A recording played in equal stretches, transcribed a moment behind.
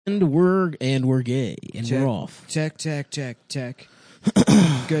And we're gay, and check, we're off. Check.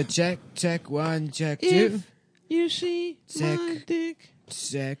 Good check 1, check 2. If you see Check. my dick,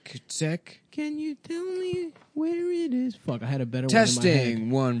 Check. can you tell me where it is? Fuck, I had a better one in my head.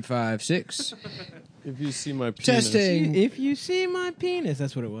 Testing 1, 5, 6. If you see my penis. Testing. If you see my penis,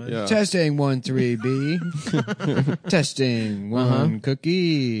 that's what it was. Yeah. Testing 1, 3B. Testing 1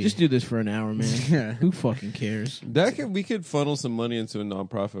 cookie. Just do this for an hour, man. Who fucking cares? We could funnel some money into a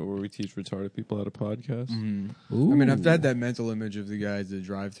nonprofit where we teach retarded people how to podcast. I mean, I've had that mental image of the guy at the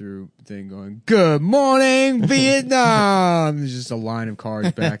drive-through thing going, "Good morning, Vietnam." There's just a line of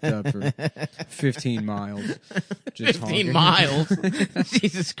cars backed up for 15 miles. Just 15 honking. miles.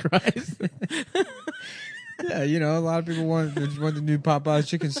 Jesus Christ. Yeah, you know, a lot of people want the new Popeye's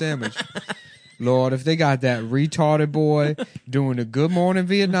chicken sandwich. Lord, if they got that retarded boy doing a Good Morning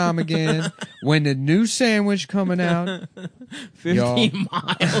Vietnam again, when the new sandwich coming out, 15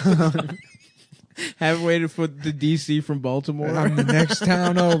 miles. Haven't waited for the DC from Baltimore. I'm the next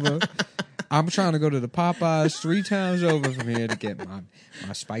town over. I'm trying to go to the Popeyes 3 towns over from here to get my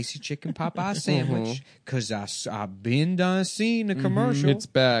spicy chicken Popeye sandwich because I've been done seeing the commercial. It's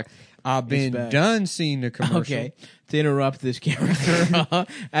back. I've been done seeing the commercial. Okay, to interrupt this character,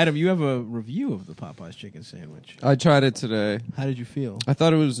 Adam, you have a review of the Popeye's chicken sandwich. I tried it today. How did you feel? I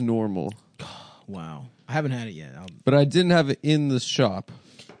thought it was normal. Wow, I haven't had it yet. But I didn't have it in the shop.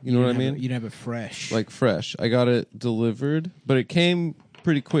 You know what I mean? You didn't have it fresh. Like fresh. I got it delivered, but it came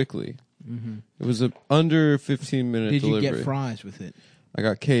pretty quickly. Mm-hmm. It was a under 15-minute delivery. Did you get fries with it? I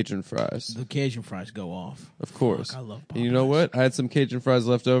got Cajun fries. The Cajun fries go off. Of course. Fuck, I love Popeyes. And you know what? I had some Cajun fries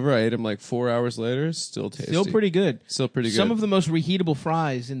left over. I ate them like 4 hours later. Still tasty. Still pretty good. Still pretty good. Some of the most reheatable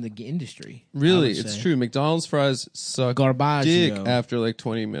fries in the industry. Really, it's true. McDonald's fries suck Garbaggio. dick after like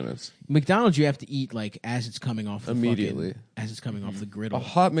 20 minutes. McDonald's, you have to eat like as it's coming off the immediately. As it's coming off the A griddle.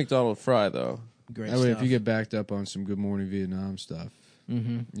 hot McDonald fry, though. Great That way, stuff. if you get backed up on some Good Morning Vietnam stuff,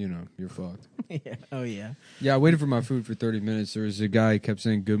 you know, you're fucked. Yeah. Oh, yeah. Yeah, I waited for my food for 30 minutes. There was a guy who kept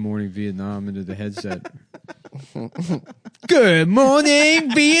saying Good Morning Vietnam into the headset. Good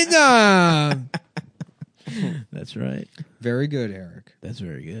morning, Vietnam! That's right. Very good, Eric. That's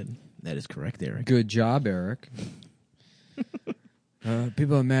very good. That is correct, Eric. Good job, Eric.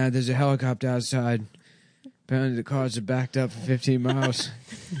 People are mad. There's a helicopter outside. Apparently the cars are backed up for 15 miles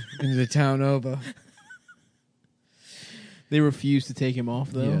into the town over. They refuse to take him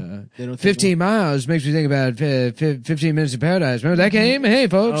off, though. Yeah. They don't 15 miles makes me think about 15 Minutes of Paradise. Remember that game? Hey,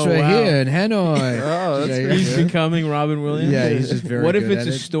 folks, Oh, we're wow. here in Hanoi. Oh, that's Yeah, He's becoming Robin Williams. Yeah, he's just very What if good it's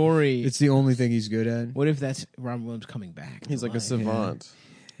at a it. story? It's the only thing he's good at. What if that's Robin Williams coming back? He's to like a life? savant.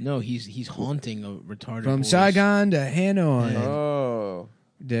 No, he's haunting a retarded From boy's- Saigon to Hanoi. Oh.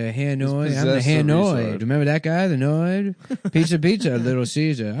 The Hanoi. He's I'm the possessed of Hanoi. retard. Remember that guy, the Noid? Pizza, Little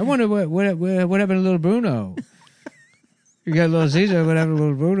Caesar. I wonder what happened to Little Bruno. You got Little Caesar, what happened to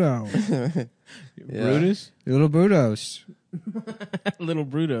Little Bruno? Yeah. Brutus? Little Brutos. Little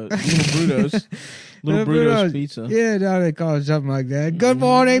Brutos. Little Brutos pizza. Yeah, now they call it something like that. Good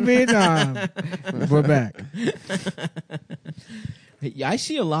morning, Vietnam. We're back. Yeah, I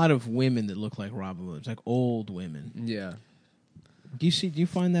see a lot of women that look like Robin Williams, like old women. Yeah. Do you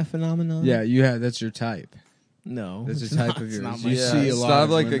find that phenomenon? Yeah, that's your type. No. That's it's the type not- of it's yours. not You my see type. a lot Stop of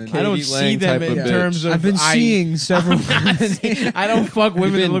like women. a Katie I don't see Lang them type in of terms bitch. of. I've been seeing several women. I don't fuck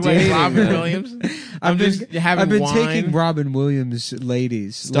women that been look like dating Robin them. Williams. I'm just having I've been wine. taking Robin Williams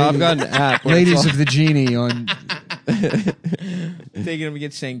ladies. Stop, got an app. where Ladies it's of the Genie on. taking them to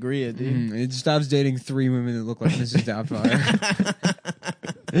get sangria, dude. It stops dating 3 women that look like Mrs. Doubtfire.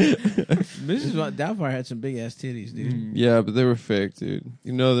 Mrs. Doubtfire had some big ass titties, dude. Yeah, but they were fake, dude.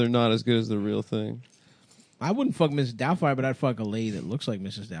 You know they're not as good as the real thing. I wouldn't fuck Mrs. Doubtfire, but I'd fuck a lady that looks like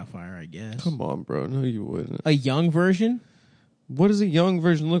Mrs. Doubtfire, I guess. Come on, bro. No, you wouldn't. A young version? What does a young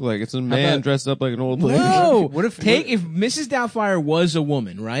version look like? It's a man about- dressed up like an old lady. No. If If Mrs. Doubtfire was a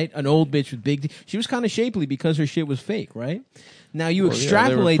woman, right? An old bitch with big... She was kind of shapely because her shit was fake, right? Now you Well, yeah,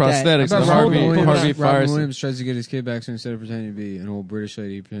 extrapolate they were that... prosthetics. How about The Robin Harvey Williams, Robin Firestein. Williams tries to get his kid back, so instead of pretending to be an old British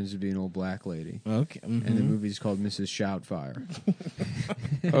lady, he pretends to be an old black lady. Okay. And the movie's called Mrs. Shoutfire.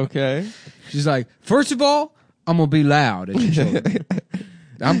 Okay. She's like, first of all, I'm gonna be loud at your children.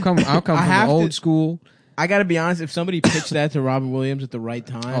 I'll come from have the to- old school. I got to be honest, if somebody pitched that to Robin Williams at the right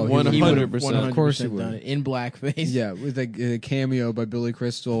time, Oh, he would have 100%. Of course he would. done it in blackface. Yeah, with a cameo by Billy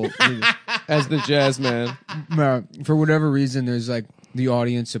Crystal. As the jazz man. For whatever reason, there's like the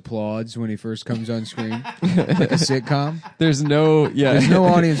audience applauds when he first comes on screen, like a sitcom. There's no, yeah. There's no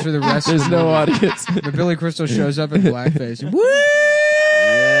audience for the rest. There's of the no movie. audience. But Billy Crystal shows up in blackface. Woo!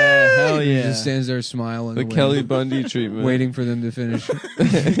 Yeah, Hell He yeah. just stands there smiling, The waiting- Kelly Bundy treatment. waiting for them to finish,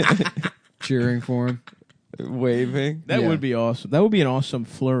 cheering for him. Waving. That Yeah. would be awesome. That would be an awesome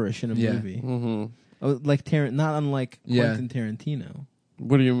flourish in a Yeah. movie. Mm-hmm. Like not unlike Yeah. Quentin Tarantino.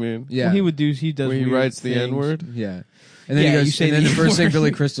 What do you mean? Yeah, Well, he does When he weird writes the things. N-word? yeah. And then Yeah, he you goes. say And then the the first thing N-word.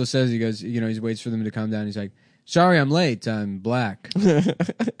 Billy Crystal says, he goes, he waits for them to calm down. He's like, "Sorry, I'm late. I'm black." Then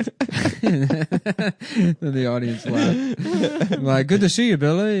the audience laughs. I'm like, "Good to see you,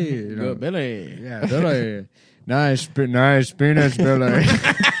 Billy." You know, Good, Billy. yeah, Billy. nice penis, Billy.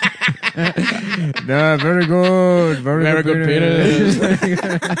 No, very good. Very good penis.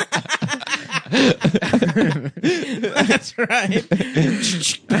 That's right.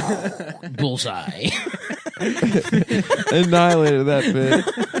 Bullseye. Annihilated that bit.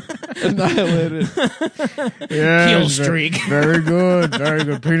 Annihilated. Yes, Kill streak. Very good. Very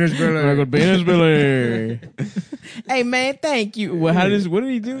good. Penis, Billy. Very good penis, Billy. Hey man, thank you. Well, what did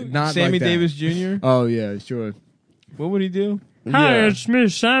he do? Not Sammy like that. Davis Jr. Oh, yeah, sure. What would he do? Hi, it's me,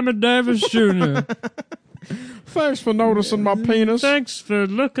 Sammy Davis Jr. Thanks for noticing my penis. Thanks for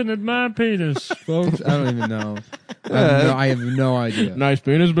looking at my penis, folks. I don't even know. I have no idea. Nice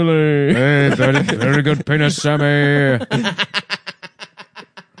penis, Billy. Hey, very good penis, Sammy.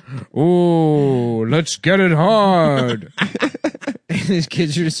 Ooh, let's get it hard. And his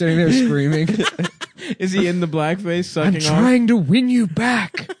kids are just sitting there screaming. Is he in the blackface sucking I'm trying to win you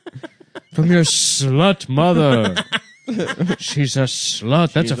back from your slut mother. She's a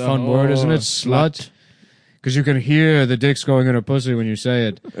slut. That's She's a a fun word, isn't it? whore. Slut. Because you can hear the dicks going in her pussy when you say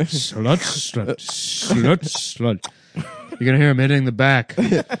it. Slut, slut, slut, slut. You can hear him hitting the back.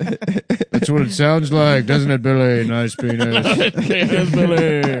 That's what it sounds like, doesn't it, Billy? Nice penis. Penis,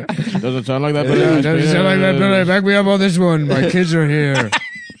 Billy. Does it sound like that, Billy? Yeah, Nice doesn't sound like that, penis. Billy. Back me up on this one. My kids are here.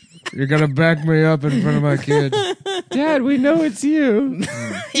 You're gonna back me up in front of my kids. Dad, we know it's you.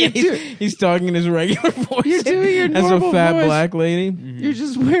 Yeah, he's talking in his regular voice. You're doing your as a normal fat voice. black lady. You're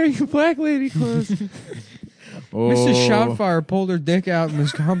just wearing black lady clothes. Oh. Mrs. Shoutfire pulled her dick out and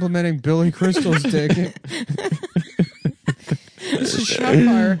was complimenting Billy Crystal's dick. Mrs.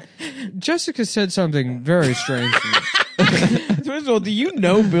 Shoutfire, Jessica said something very strange to me. First of all, do you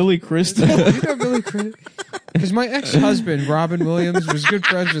know Billy Crystal? You know Billy Crystal? Because my ex-husband, Robin Williams, was good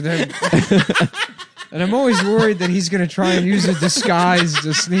friends with him. And I'm always worried that he's going to try and use a disguise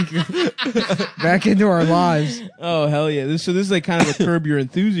to sneak back into our lives. Oh hell yeah! This is like kind of a Curb Your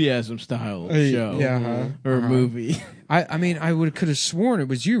Enthusiasm style show, Yeah, or movie. I mean, could have sworn it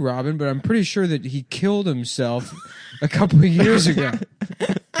was you, Robin, but I'm pretty sure that he killed himself a couple of years ago.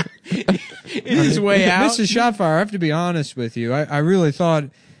 In his way out. Mrs. Shotfire, I have to be honest with you. I really thought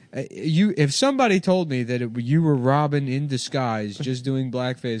if somebody told me that you were Robin in disguise, just doing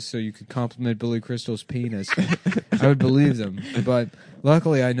blackface so you could compliment Billy Crystal's penis, I would believe them. But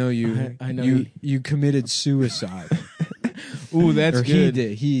luckily, I know you. I know you committed suicide. Ooh, that's Or good.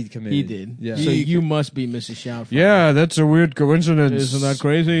 He committed. He did. Yeah. So you must be Mrs. Shoutfire. Yeah, that's a weird coincidence. Isn't that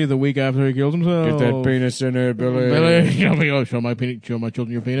crazy? The week after he killed himself. Get that penis in there, Billy. Billy, show my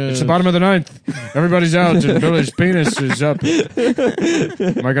children your penis. It's the bottom of the ninth. Everybody's out, and Billy's penis is up.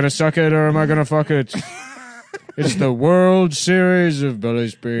 Am I gonna suck it or am I gonna fuck it? It's the World Series of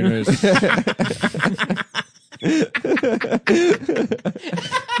Billy's penis.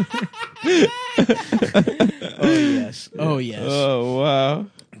 Oh yes. Oh yes. Oh, wow.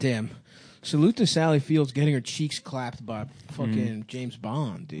 Damn. Salute to Sally Fields getting her cheeks clapped by fucking James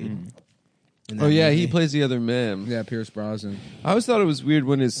Bond, dude. In that Oh, yeah, movie. he plays the other man. Yeah, Pierce Brosnan. I always thought it was weird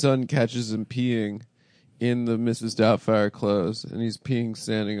when his son catches him peeing in the Mrs. Doubtfire clothes, and he's peeing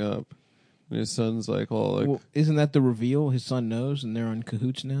standing up. And his son's like all like... Well, isn't that the reveal? His son knows, and they're in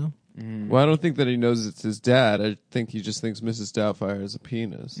cahoots now. Well, I don't think that he knows it's his dad. I think he just thinks Mrs. Doubtfire is a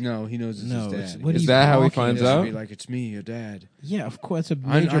penis. No, he knows it's No, his it's- dad. what are Is you that how he talking finds about? out? Be like, it's me, your dad. Yeah, of course. That's a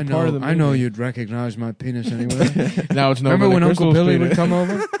major I know, part of the movie. I know you'd recognize my penis anyway. Now it's no Remember when Crystal's Uncle Billy penis. would come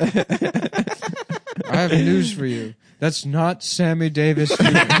over? I have news for you. That's not Sammy Davis.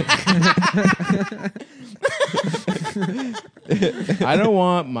 I don't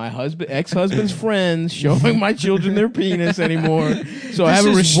want my ex-husband's friends showing my children their penis anymore. So I have a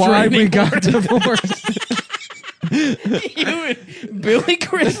This is why restraining we got order. divorced. You and Billy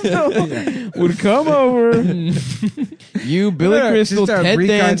Crystal would come over. You, Billy Crystal, Just a Ted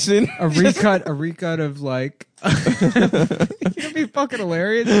Danson. a recut of like. It'd be fucking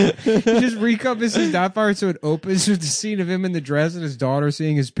hilarious. You just recut Mrs. Doubtfire so it opens with the scene of him in the dress and his daughter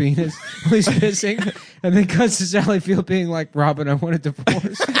seeing his penis while he's pissing, and then cuts to Sally Field being like, "Robin, I want a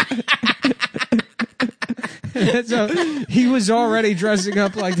divorce." And that's how he was already dressing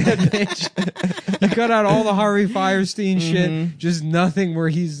up like that bitch. You cut out all the Harvey Firestein shit, just nothing where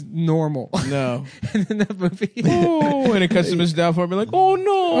he's normal. No. And then that movie. Oh, and it cuts to Mrs. Doubtfire be like, oh no.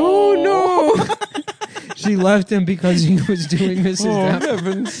 Oh no. She left him because he was doing Mrs. Doubtfire.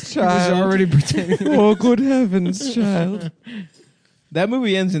 Heavens, He was already pretending. Oh, good heavens, child. That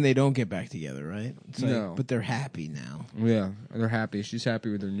movie ends and they don't get back together, right? It's like, No. But they're happy now. Yeah, they're happy. She's happy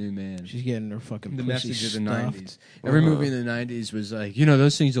with her new man. She's getting her fucking The pussy message of the stuffed. 90s. Every movie in the 90s was like, you know,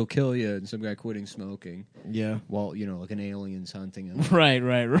 those things will kill you, and some guy quitting smoking Yeah. while, you know, like an alien's hunting him. Right.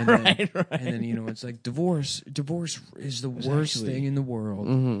 And then, you know, it's like divorce. Divorce is the worst actually- thing in the world.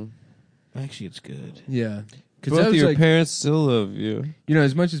 Mm-hmm. Actually, it's good. Yeah. Because Both that of was your like, parents still love you. you know,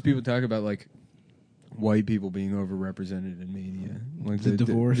 as much as people talk about like white people being overrepresented in media, like The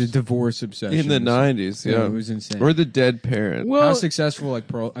divorce. the divorce obsession In the was- 90s, yeah. it was insane. Or the dead parent. Well, How successful, like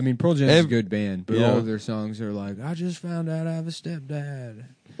Pearl Jam is a good band, but Yeah. all of their songs are like, I just found out I have a stepdad.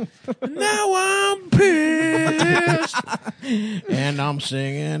 Now I'm pissed and I'm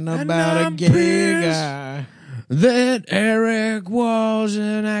singing And about a I'm gay pissed. guy. that Eric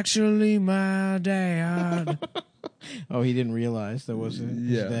wasn't actually my dad. Oh, he didn't realize that wasn't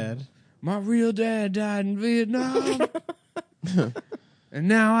Yeah. his dad. My real dad died in Vietnam. And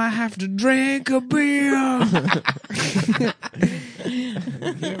now I have to drink a beer.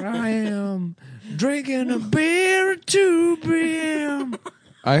 Here I am, drinking a beer at 2 p.m.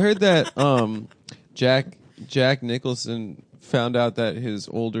 I heard that Jack Nicholson found out that his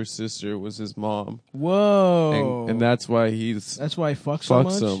older sister was his mom. Whoa. And that's why That's why he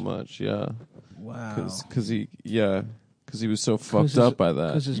fucks so much, yeah. Wow. Because he was so fucked up by that.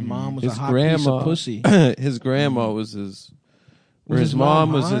 Because his mom was His a hot grandma, piece of pussy. his grandma was his, or Was his his mom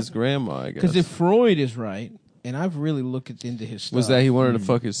mom was hot? his grandma, I guess. Because if Freud is right, and I've really looked into his stuff. was that he wanted to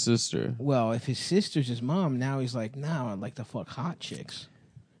fuck his sister. Well, if his sister's his mom, now he's like, I'd like to fuck hot chicks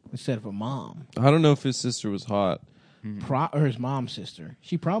instead of a mom. I don't know if his sister was hot. Or his mom's sister.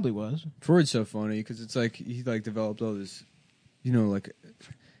 She probably was. Freud's so funny because it's like he like developed all this, you know, like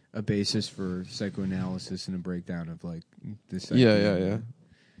a basis for psychoanalysis and a breakdown of like this. Yeah.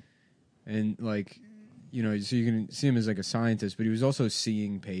 And like, you know, so you can see him as like a scientist, but he was also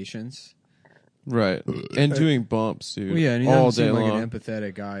seeing patients. Right. And doing bumps, dude. Well, yeah, and he all doesn't day seem like long. an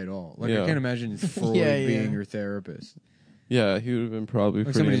empathetic guy at all. Like Yeah. I can't imagine Freud Yeah. being your therapist. Yeah, he would have been probably Like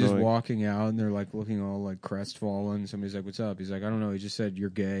pretty somebody annoying. just walking out and they're like looking all like crestfallen. Somebody's like, "What's up?" He's like, "I don't know." He just said, "You're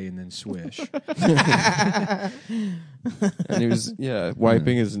gay," and then swish. And he was,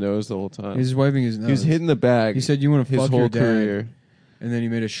 wiping his nose the whole time. He was wiping his nose. He was hitting the bag. He said, "You want to his fuck whole your dad?" career. And then he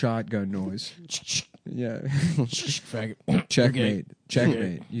made a shotgun noise. Yeah. Faggot. Checkmate. You're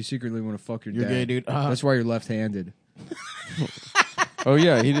Checkmate. You secretly want to fuck your You're dad. gay, dude. That's why you're left-handed. Oh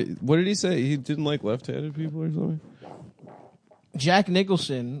yeah, he did, what did he say? He didn't like left-handed people or something? Jack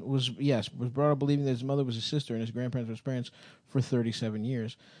Nicholson was brought up believing that his mother was his sister and his grandparents were his parents for 37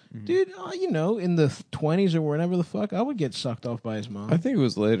 years. Dude, you know, in the 20s or whenever the fuck, I would get sucked off by his mom. I think it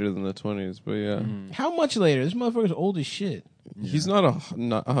was later than the 20s, but yeah. How much later? This motherfucker's old as shit. He's not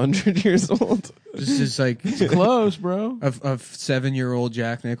 100 years old. This is like Close, bro. a 7-year-old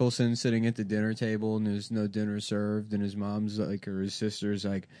Jack Nicholson sitting at the dinner table and there's no dinner served and his mom's like, or his sister's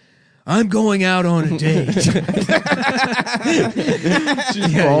like, "I'm going out on a date."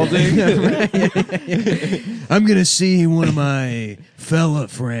 She's balding. I'm gonna see one of my fella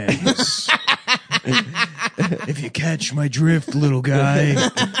friends. If you catch my drift, little guy.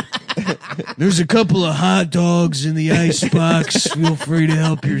 There's a couple of hot dogs in the icebox. Feel free to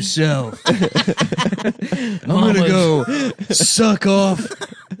help yourself. I'm gonna go suck off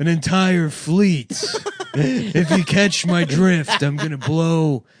an entire fleet. If you catch my drift, I'm gonna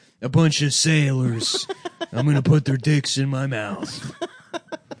blow a bunch of sailors. I'm gonna put their dicks in my mouth.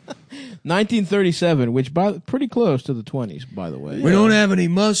 1937, which pretty close to the 20s, by the way. We don't have any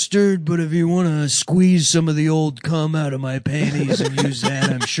mustard, but if you want to squeeze some of the old cum out of my panties and use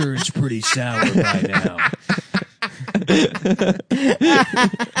that, I'm sure it's pretty sour by now.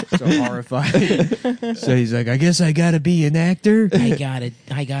 So horrified. So he's like, "I guess I gotta be an actor. I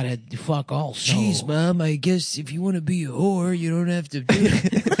gotta fuck also. Jeez, Mom, I guess if you want to be a whore, you don't have to do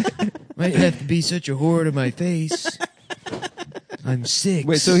it. Might have to be such a whore to my face. I'm 6.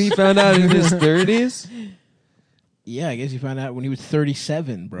 Wait, so he found out in his 30s? Yeah, I guess he found out when he was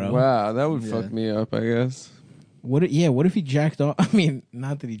 37, bro. Wow, that would fuck me up, I guess. What if he jacked off? I mean,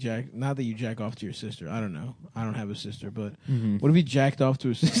 not that you jack off to your sister. I don't know. I don't have a sister, but what if he jacked off to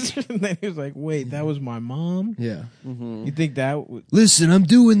his sister and then he was like, "Wait, that was my mom"? Yeah. You think that would... Listen, I'm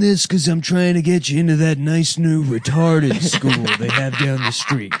doing this because I'm trying to get you into that nice new retarded school they have down the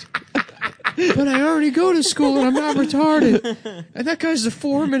street. But I already go to school and I'm not retarded. And that guy's the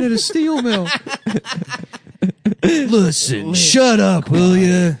foreman at a steel mill. Listen, shut up, will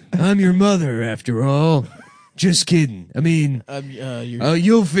you? I'm your mother, after all. Just kidding. I mean,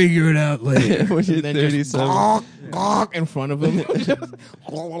 you'll figure it out later. When you're 37. In front of him.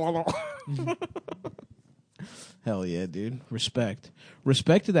 Hell yeah, dude. Respect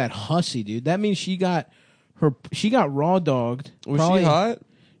to that hussy, dude. That means she got raw dogged. Was Probably, she hot?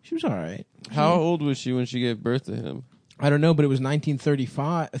 She was all right. How old was she when she gave birth to him? I don't know, but it was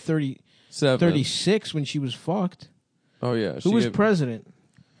 36 when she was fucked. Oh yeah. Who was president?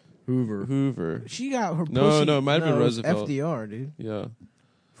 Hoover. She got her No, pussy. no, it might have been Roosevelt. FDR, dude. Yeah.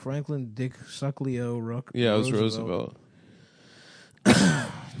 Franklin Dick Sucklio Rook. Yeah, it was Roosevelt.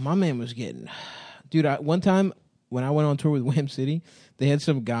 My man was getting... Dude, one time when I went on tour with Wham City, they had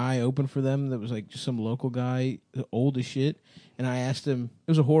some guy open for them that was like just some local guy, old as shit. And I asked him...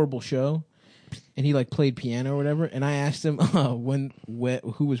 It was a horrible show. And he like played piano or whatever. And I asked him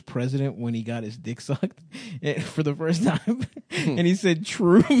who was president when he got his dick sucked for the first time. And he said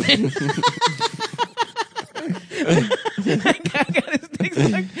Truman. That guy got his dick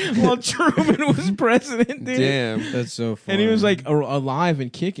sucked while Truman was president, dude. Damn. That's so funny. And he was like alive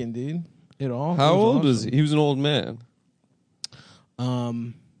and kicking, dude. How old was he? He was an old man.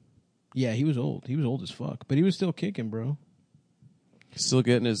 Yeah, he was old. He was old as fuck. But he was still kicking, bro. Still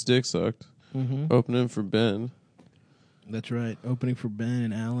getting his dick sucked. Mm-hmm. Opening for Ben. That's right. Opening for Ben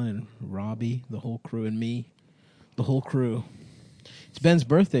and Alan and Robbie, the whole crew, and me. The whole crew. It's Ben's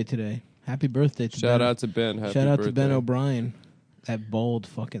birthday today. Happy birthday to Ben. Shout out to Ben. Happy Shout out birthday. to Ben O'Brien. That bald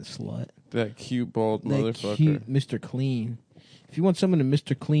fucking slut. That cute bald That motherfucker. cute Mr. Clean. If you want someone to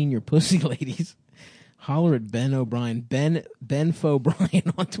Mr. Clean your pussy, ladies, holler at Ben O'Brien. Ben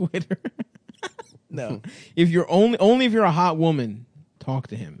O'Brien on Twitter. No. If you're only if you're a hot woman, talk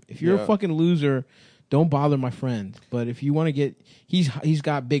to him. If you're a fucking loser, don't bother my friend. But if you want to get, he's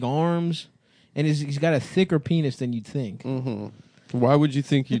got big arms, and he's got a thicker penis than you'd think. Mm-hmm. Why would you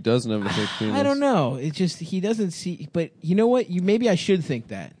think he doesn't have a thick penis? I don't know. It's just he doesn't see. But you know what? Maybe I should think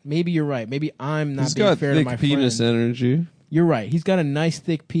that. Maybe you're right. Maybe I'm not being fair to my friend. He's got thick penis energy. You're right. He's got a nice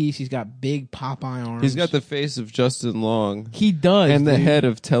thick piece. He's got big Popeye arms. He's got the face of Justin Long. He does. And the head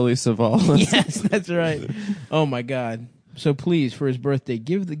of Telly Savalas. Yes, that's right. Oh my God. So please, for his birthday,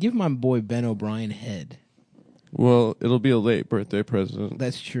 give my boy Ben O'Brien head. Well, it'll be a late birthday present.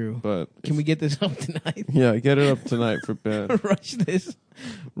 That's true. But can we get this up tonight? Yeah, get it up tonight for Ben.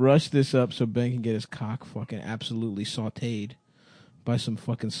 Rush this up so Ben can get his cock fucking absolutely sautéed by some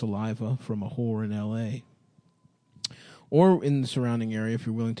fucking saliva from a whore in L.A. Or in the surrounding area if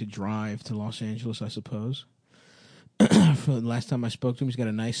you're willing to drive to Los Angeles, I suppose. For the last time I spoke to him, he's got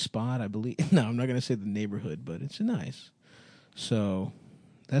a nice spot, I believe. No, I'm not going to say the neighborhood, but it's nice. So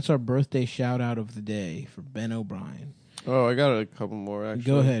that's our birthday shout-out of the day for Ben O'Brien. Oh, I got a couple more, actually.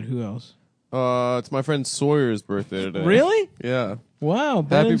 Go ahead. Who else? It's my friend Sawyer's birthday today. Really? Yeah. Wow.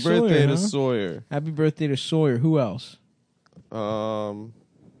 Ben Happy and Sawyer, birthday to huh? Sawyer. Happy birthday to Sawyer. Who else? Who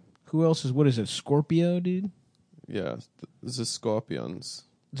else is, what is it, Scorpio, dude? Yeah. This is Scorpions.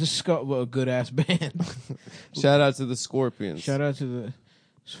 Well, a good-ass band. Shout out to the Scorpions. Shout out to the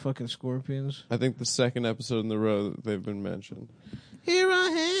fucking Scorpions. I think the second episode in the row that they've been mentioned. Here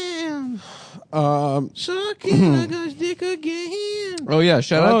I am. Sucking like a dick again. Oh, yeah.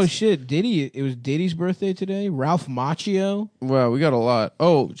 Shout out. Oh, shit. Diddy. It was Diddy's birthday today. Ralph Macchio. Wow, we got a lot.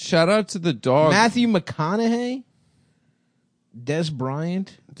 Oh, shout out to the dog. Matthew McConaughey. Des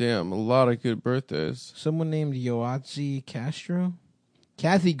Bryant. Damn, a lot of good birthdays. Someone named Yoatzi Castro.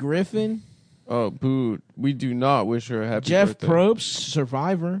 Kathy Griffin. Oh, boo. We do not wish her a happy Jeff birthday. Probst,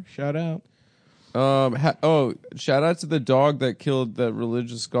 Survivor. Shout out. Shout out to the dog that killed that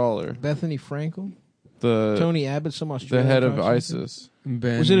religious scholar. Bethany Frankel. The Tony Abbott, some Australian. The head of cocksucker. ISIS.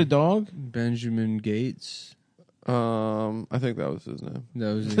 Was it a dog? Benjamin Gates. I think that was his name.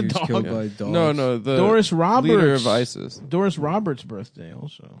 That was The he was dog. killed by dogs. No, the Doris Roberts. leader of ISIS. Doris Roberts' birthday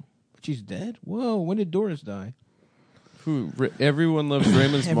also. She's dead? Whoa, when did Doris die? Who? Everyone loves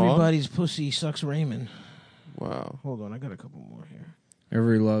Raymond's mom? Everybody's pussy sucks Raymond. Wow. Hold on, I got a couple more here.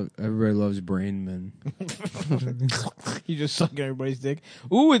 Everybody loves Brain Men. You just sucking everybody's dick.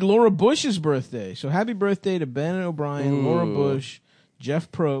 Ooh, it's Laura Bush's birthday. So happy birthday to Ben O'Brien, Ooh. Laura Bush,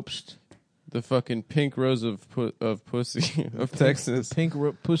 Jeff Probst. The fucking pink rose of pussy of Texas.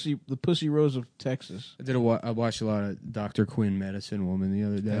 Pussy, the pussy rose of Texas. I watched a lot of Dr. Quinn Medicine Woman the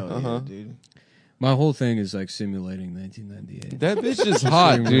other day. Hell yeah, dude. My whole thing is like simulating 1998. That bitch is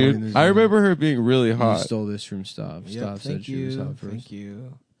hot, dude. I remember her being really You hot. stole this from Stop. Yep, Stop said she was hot first. Thank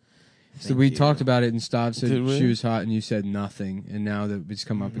you. So we talked about it, and Stav said Did we? she was hot, and you said nothing. And now that it's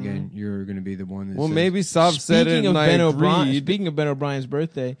come up again, you're going to be the one that Well, says, maybe Sav said it, and I agreed. Speaking of Ben O'Brien's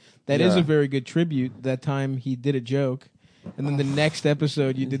birthday, that is a very good tribute. That time he did a joke, and then the next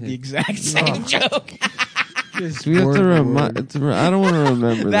episode you did the exact same joke. We have to remind. I don't want to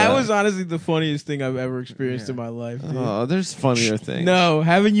remember that. That was honestly the funniest thing I've ever experienced in my life, dude. Oh, there's funnier things. No,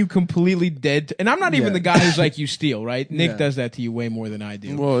 having you completely dead. And I'm not even the guy who's like, you steal, right? Nick Yeah. does that to you way more than I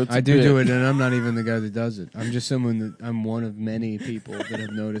do. Well, it's I a do bit. do it, and I'm not even the guy that does it. I'm just someone that I'm one of many people that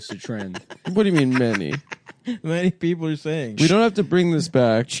have noticed a trend. What do you mean many? Many people are saying. We don't have to bring this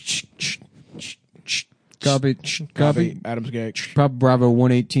back. Copy. Adam's gay. Pop Bravo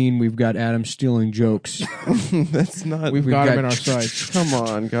 118. We've got Adam stealing jokes. That's not. We've got him in our sights. Come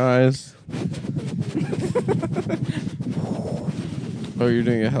on, guys. Oh, you're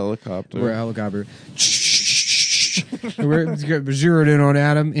doing a helicopter. We're a helicopter. We're zeroed in on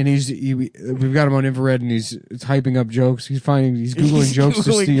Adam, and we've got him on infrared, and he's hyping up jokes. He's googling jokes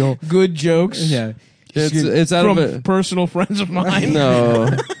to steal. Good jokes. Yeah, It's out From of it. personal friends of mine. No.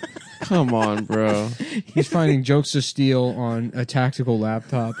 Come on, bro. he's finding jokes to steal on a tactical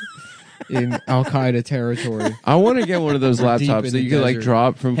laptop in Al Qaeda territory. I want to get one of those Deep laptops in that the you could like desert.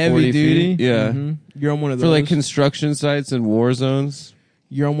 drop from Heavy 40 duty. feet. Yeah. Mhm. You're on one of those. For like construction sites and war zones.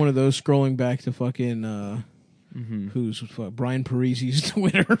 You're on one of those scrolling back to fucking who's Brian Parisi's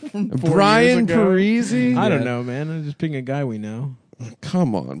Twitter from 4 Brian years ago. Parisi? I don't know, man. I'm just picking a guy we know.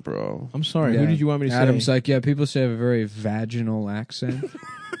 Come on, bro. I'm sorry. Yeah. Who did you want me to Adam's say? like, yeah, people say I have a very vaginal accent.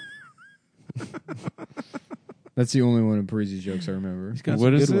 That's the only one of Parisi's jokes I remember. He's got What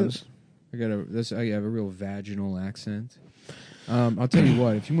some is good it? ones. I have a real vaginal accent. I'll tell you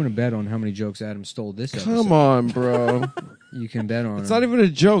what, if you want to bet on how many jokes Adam stole this episode, Come on, bro. you can bet on It's him. not even a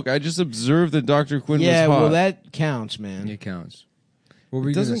joke. I just observed that Dr. Quinn Yeah, was hot. well, that counts, man. It counts. What were It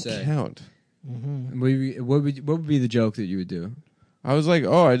you going to doesn't say? count. What would be the joke that you would do? I was like,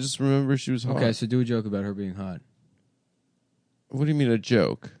 oh, I just remember she was hot. Okay, so do a joke about her being hot. What do you mean a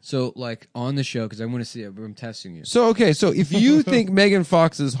joke? So, like, on the show, because I want to see it, I'm testing you. So, okay, so if you think Megan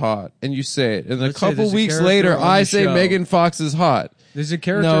Fox is hot and you say it, and Let's a say couple there's a weeks character later on I the say show. Megan Fox is hot, There's a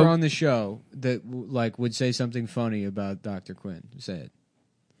character No. on the show that would say something funny about Dr. Quinn. Say it.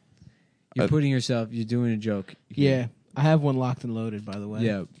 You're you're doing a joke. Yeah, I have one locked and loaded, by the way.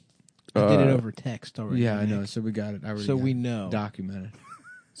 Yeah. I did it over text already. Yeah, I know. Nick. So we got it. I already So got we it. know. Documented.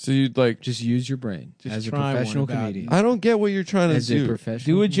 so you'd like, Just use your brain Just as a try one professional about- comedian. I don't get what you're trying to As a do.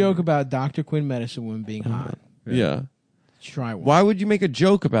 professional Do a joke about Dr. Quinn medicine woman being hot. Yeah. Try one. Why would you make a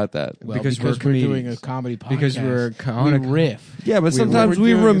joke about that? Well, Because we're we're doing comedians. a comedy podcast. Because we're we riff. Yeah, but We- sometimes we're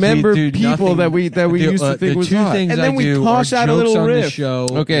we doing- remember we do people nothing- that we used to think the was two hot. things And then I we do toss are out a jokes little on the riff. show.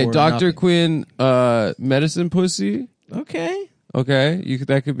 Okay, or Dr. nothing. Quinn, medicine pussy. Okay. Okay,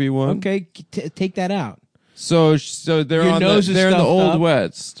 that could be one. Okay. Take that out. So they're Your on nose is they're in the stuffed old up.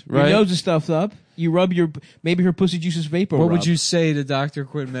 west, right? Your nose is stuffed up. You rub maybe her pussy juices vapor. What rub. would you say to Dr.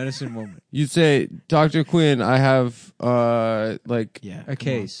 Quinn medicine woman? You'd say, Dr. Quinn, I have like Yeah. A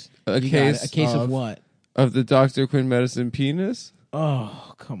case. a You got case it. A case of what? of the Dr. Quinn medicine penis.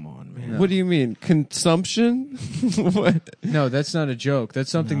 Oh, come on, man. No. What do you mean? Consumption? What? No, that's not a joke. That's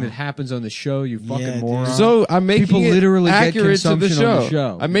something that happens on the show, you fucking Yeah, dude. moron. So I'm making People it literally get accurate to the consumption on show. the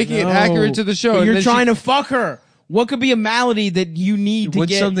show. I'm making it No. accurate to the show. But and you're then trying to fuck her. What could be a malady that you need to What's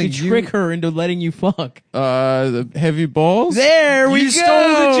get something to you- trick her into letting you fuck? the heavy balls. There we you go.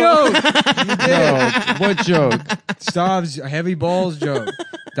 stole the joke. No, what joke? Stav's heavy balls joke.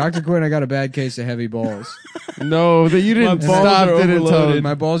 Dr. Quinn, I got a bad case of heavy balls. No, that you didn't balls stop. are Didn't tell overloaded. me.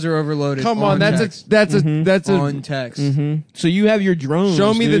 My balls are overloaded. Come on, that's text. that's a on text. So you have your drones.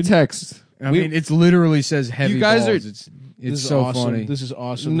 show me the dude. text. I mean, it's literally says heavy You guys balls. are- It's This is so awesome. funny. This is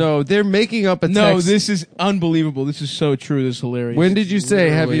awesome. No, they're making up a text. No, this is unbelievable. This is so true. This is hilarious. When did you say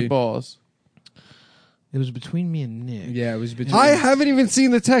heavy Literally. balls? It was between me and Nick. Yeah, it was between. I haven't even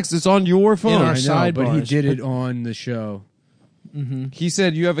seen the text. It's on your phone. In our I know, but he sidebars. did it on the show. He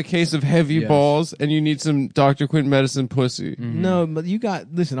said you have a case of heavy Yes. balls and you need some Dr. Quinn medicine pussy. No, but you got.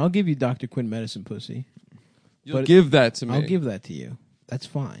 Listen, I'll give you Dr. Quinn medicine pussy. You'll But- give that to me. I'll give that to you. That's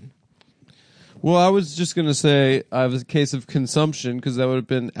fine. Well, I was just going to say I have a case of consumption because that would have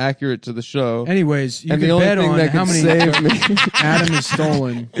been accurate to the show. Anyways, you and can the only bet thing on that how could many save me. Adam has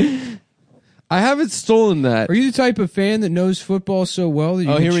stolen. I haven't stolen that. Are you the type of fan that knows football so well that you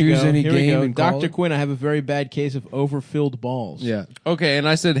can Here we choose go. any Here we game go. and call Dr. it? Quinn, I have a very bad case of overfilled balls. Yeah. Okay, and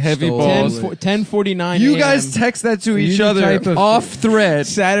I said heavy Stole balls. it. 10:49. You guys text that to you each the other type of- off thread.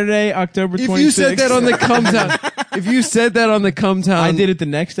 Saturday, October 26th. If you said that on the comes out, If you said that on the Come Town, I did it the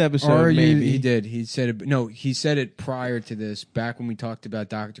next episode. Maybe he did. He said it. No, he said it prior to this. Back when we talked about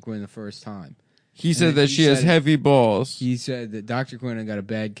Dr. Quinn the first time. He said that she has heavy balls. He said that Dr. Quinn got a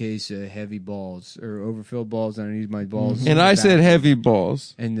bad case of heavy balls or overfilled balls, and I need my balls. And I said heavy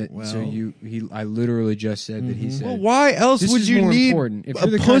balls. And I literally just said that he said. Well, why else would you need important. If a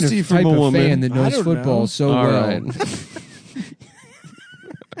you're the pussy kind of from a type of woman? fan that knows football know. so All well? right.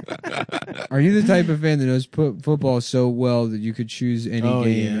 Are you the type of fan that knows football so well that you could choose any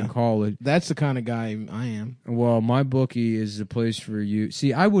game and call it? That's the kind of guy I am. Well, my bookie is the place for you.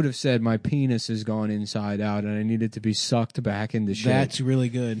 See, I would have said my penis has gone inside out and I need it to be sucked back into shape. That's really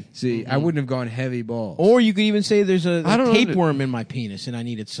good. See, I wouldn't have gone heavy balls. Or you could even say there's a don't tapeworm in my penis and I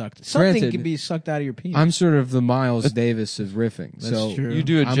need it sucked. Something Granted, can be sucked out of your penis. I'm sort of the Miles Davis of riffing. That's so true. You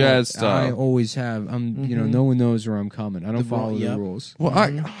do a jazz style. I always have. No one knows where I'm coming. I don't follow the rules. Well,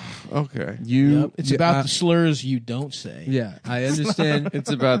 okay. It's about the slurs you don't say. Yeah, I understand.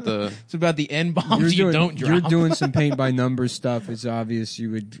 It's about the. It's about the N-bombs you don't drop. You're doing some paint by numbers stuff. It's obvious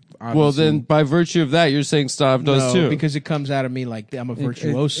you would. Well, then by virtue of that, you're saying Stav does too. because it comes out of me like I'm a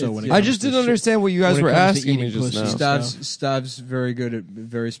virtuoso. When it I comes just to didn't understand what you guys when it were comes to asking me eating just pussy. now. Stav's very good at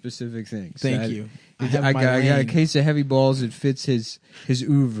very specific things. Thank you. I have my got a lane. case of heavy balls. It fits his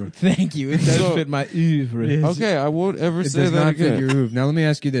oeuvre. Thank you. It does So- fit my oeuvre. Okay, I won't ever It say does that not fit again. your oeuvre. Now let me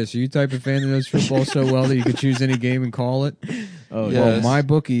ask you this: are you the type of fan that knows football so well that you could choose any game and call it? Oh, Yes. Well, my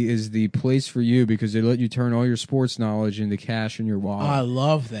bookie is the place for you because they let you turn all your sports knowledge into cash in your wallet. I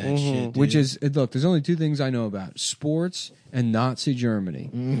love that shit. Which dude. is look, there's only two things I know about: sports and Nazi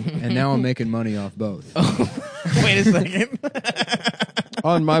Germany. And now I'm making money off both. Wait a second.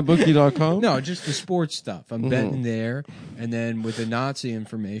 On mybookie.com? No, just the sports stuff. I'm betting there, and then with the Nazi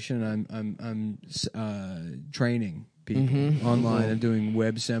information, I'm training people online. I'm doing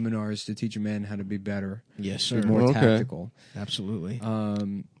web seminars to teach a man how to be better, Yes, be sir. more Okay. tactical. Absolutely.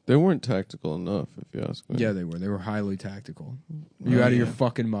 They weren't tactical enough, if you ask me. Yeah, they were. They were highly tactical. Are you out of your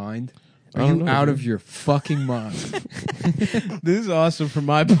fucking mind? I Are don't you know, out dude. of your fucking mind? This is awesome for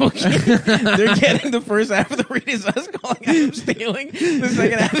my book. They're getting the first half of the read is us calling out him stealing. The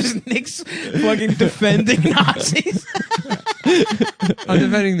second half is Nick's fucking defending Nazis. I'm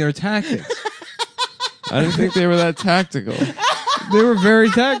defending their tactics. I didn't think they were that tactical. They were very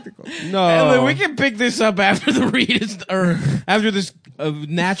tactical. No. And then we can pick this up after the read is, or after this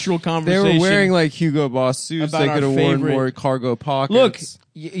natural They conversation. were wearing like Hugo Boss suits. About They our could have worn favorite- more cargo pockets. Look,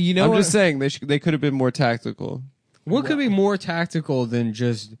 you know I'm what? just saying they could have been more tactical. What could be more tactical than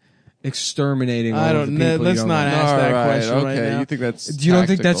just exterminating all I of don't the know. people? Let's you don't not like? ask that All question right okay. now. You think that's You don't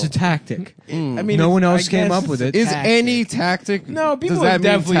think that's a tactical? tactic? I mean, No it's- one else I came guess up with it. Is tactic. any tactic? No, people does that have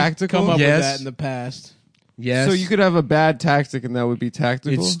mean definitely tactical? come up Yes. with that in the past. Yes. So you could have a bad tactic and that would be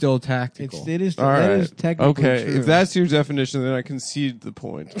tactical? It's still tactical. It is. All That right. is technically Okay, true. if that's your definition, then I concede the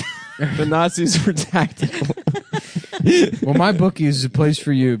point. The Nazis were tactical. Well, my bookie is a place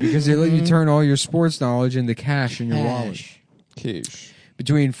for you because they let you turn all your sports knowledge into cash in your wallet. Cash. Quiche.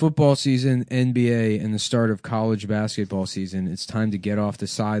 Between football season, NBA, and the start of college basketball season, it's time to get off the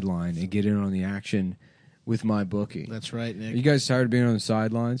sideline and get in on the action with my bookie. That's right, Are Nick. you guys tired of being on the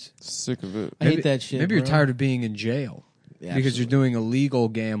sidelines? Sick of it. I hate that shit. Maybe you're bro. tired of being in jail Yeah, because you're absolutely. doing illegal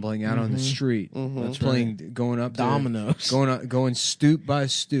gambling out on the street. That's Playing, going up to- Dominoes. going stoop by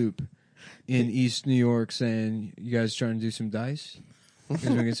stoop in East New York, saying, "You guys trying to do some dice? You guys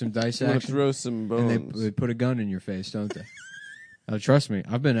want to get some dice I'm gonna action?" throw some bones. And they put a gun in your face, don't they? Oh, trust me,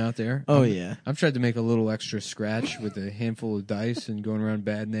 I've been out there. Oh yeah. I've tried to make a little extra scratch with a handful of dice and going around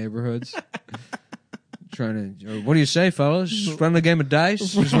bad neighborhoods. Trying to, what do you say, fellas? Just run a game of dice?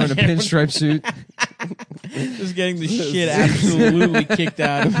 Just wearing a pinstripe suit? Just getting the shit absolutely kicked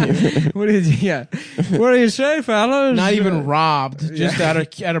out of you. What do you say, fellas? Not even robbed. Just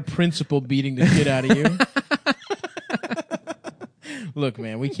out of principle beating the shit out of you. Look,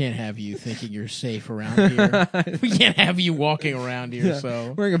 man, we can't have you thinking you're safe around here. We can't have you walking around here.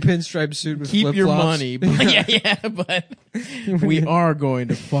 So wearing a pinstripe suit with keep your flip-flops. money. But but we are going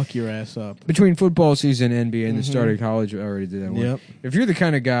to fuck your ass up. Between football season, NBA, and the start of college, I already did that one. Yep. If you're the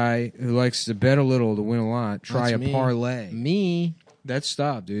kind of guy who likes to bet a little to win a lot, try That's a me. parlay. Me, That's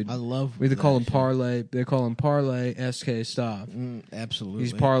stop, dude. I love. We either call him that parlay. They call him parlay. SK stop. shit. Absolutely.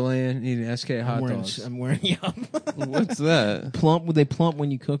 He's parlaying eating SK hot dogs. I'm wearing yup. What's that? Plump. They plump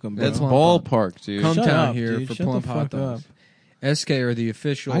when you cook them. Bro. That's Plump ballpark, dude. Come Shut down up, here dude. for Shut plump the hot fuck dogs. SK are the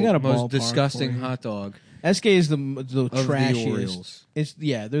official, I got a most ballpark disgusting for you. hot dog SK is the of trashiest. the Orioles. It's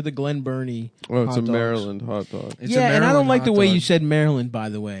they're the Glen Burnie. Oh, it's hot a dogs. Maryland hot dog. It's a Yeah, and I don't Maryland like the hot way dog. you said Maryland. By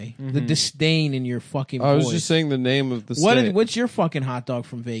the way, the disdain in your fucking voice. I was just saying the name of the What state. what's your fucking hot dog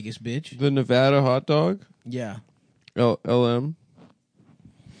from Vegas, bitch? The Nevada hot dog? Yeah, LM.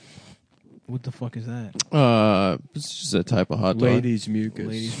 What the fuck is that? It's just a type of hot dog. Ladies' mucus.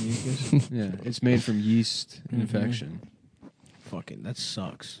 Ladies' mucus? Yeah, it's made from yeast infection. Fucking, that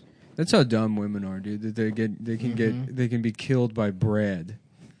sucks. That's how dumb women are, dude. That they can be killed by bread.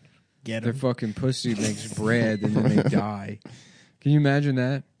 Get Their 'em. fucking pussy makes bread and then they die. Can you imagine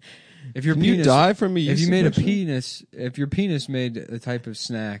that? If your Can penis you die from a yeast if you made a infection? penis, if your penis made a type of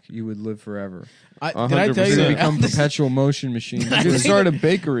snack, you would live forever. Did I tell you You 100%. would that become Eldest, perpetual motion machine. You could start a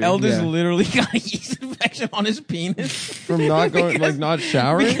bakery Eldest Yeah. literally got a yeast infection on his penis? from not going, like not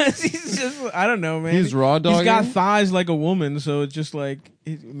showering. Because he's just, I don't know, man. He's raw dogging. He's got thighs like a woman, so it's just like,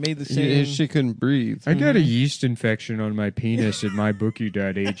 it made the same. She couldn't breathe. I got a yeast infection on my penis at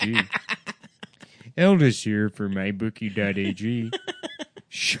mybookie.ag. Eldest here for mybookie.ag.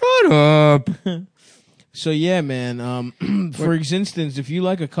 Shut up. So yeah, man. For instance, if you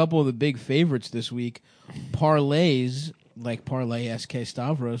like a couple of the big favorites this week, parlays like Parlay SK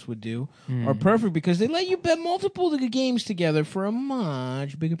Stavros would do are perfect because they let you bet multiple games together for a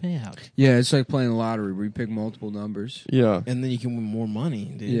much bigger payout, Yeah, it's like playing the lottery where you pick multiple numbers. Yeah. and then you can win more money.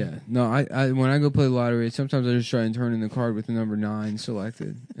 Dude. Yeah. No, I when I go play the lottery, sometimes I just try and turn in the card with the number 9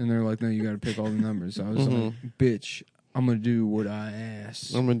 selected. And they're like, no, you got to pick all the numbers. So I was like, bitch, I'm going to do what I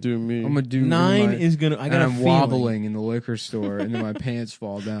ask. I'm gonna do me. I'm going to do 9 my, is gonna. I got and a I'm feeling. wobbling in the liquor store, and then my pants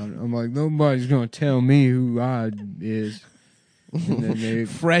fall down. I'm like, nobody's going to tell me who I is. And then they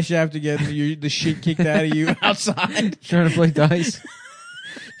Fresh after getting the shit kicked out of you outside. trying to play dice.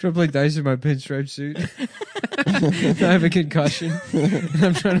 Trying to play dice in my pinstripe suit. I have a concussion.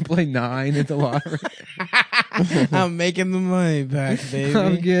 I'm trying to play 9 at the lottery. I'm making the money back, baby.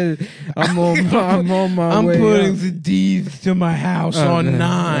 I'm getting. I'm on my I'm way. putting up. the deeds to my house on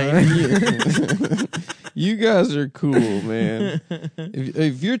 9. You guys are cool, man.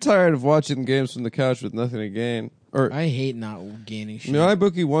 If you're tired of watching games from the couch with nothing to gain, or I hate not gaining shit. my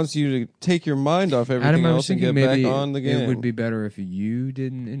bookie wants you to take your mind off everything Adam, I was else and thinking get maybe back on the game. it would be better if you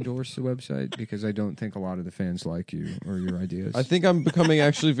didn't endorse the website because I don't think a lot of the fans like you or your ideas. I think I'm becoming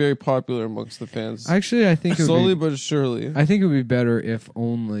actually very popular amongst the fans. Actually, I think it would Slowly be, but surely. I think it would be better if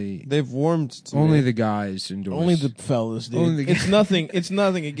only They've warmed to only me. the guys endorse. Only the fellas, dude. Only the it's nothing. It's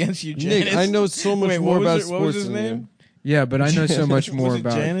nothing against you, Janice. Nick, I know so much Wait, more what was about it- sports what was his than name? Yeah, but I know so much more Was it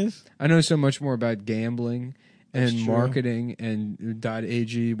about. Janice? I know so much more about gambling That's and true. marketing and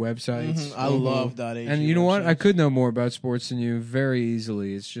 .ag websites. I love .ag. And you know what? I websites. could know more about sports than you very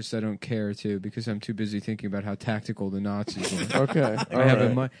easily. It's just I don't care to because I'm too busy thinking about how tactical the Nazis were. Okay. I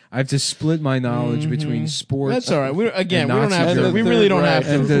have to split my knowledge between sports. That's all right. We don't And have Nazi to. jokes. We really don't have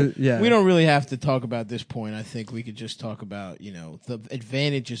And to. yeah. We don't really have to talk about this point. I think we could just talk about the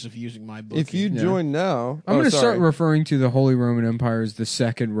advantages of using my book. If you join now, I'm going to sorry. start referring to the Holy Roman Empire as the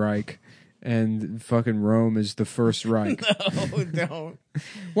Second Reich, and fucking Rome is the First Reich. no, don't.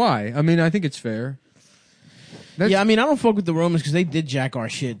 Why? I mean, I think it's fair. Yeah, I mean, I don't fuck with the Romans because they did jack our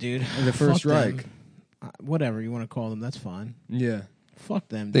shit, dude. The First Fuck them. Reich. Whatever you want to call them, that's fine. Yeah. Fuck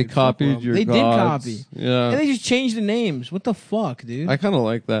them. They Dude. Fuck copied Rome. your They gods. did copy, Yeah. and they just changed the names. What the fuck, dude? I kind of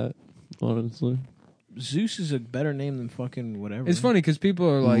like that, honestly. Zeus is a better name than fucking whatever. It's funny because people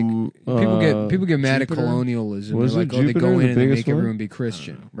are like, people get mad Jupiter? at colonialism. Was They're it like, oh, they Jupiter, go the in and they biggest make one? everyone be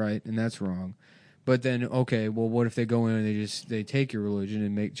Christian, right? And that's wrong. But then, okay, well, what if they go in and they take your religion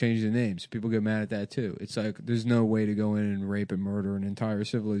and change the names? People get mad at that too. It's like there's no way to go in and rape and murder an entire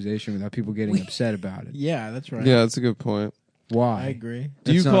civilization without people getting upset about it. Yeah, that's right. Yeah, that's a good point. Why? I agree.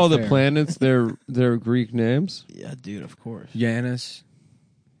 Do you That's call not the fair. planets their Greek names? Yeah, dude. Of course. Janus.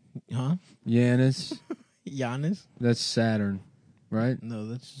 Huh? Janus. Giannis? That's Saturn, right? No,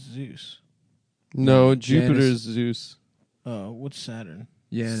 that's Zeus. No, Janus. Jupiter's Zeus. Oh, what's Saturn?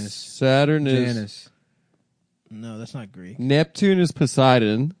 Janus. Saturn is Janus. No, that's not Greek. Neptune is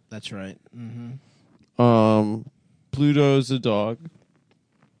Poseidon. That's right. Mm-hmm. Pluto's a dog.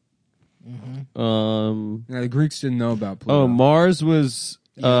 Now, the Greeks didn't know about Pluto. Oh, Mars was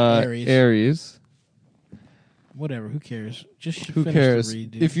Aries. Aries. Whatever. Who cares? Just Who finish cares? The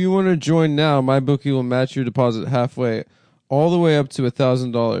read, dude. If you want to join now, my bookie will match your deposit halfway, all the way up to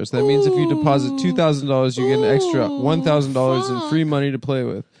 $1,000. That means if you deposit $2,000, you get an extra $1,000 in free money to play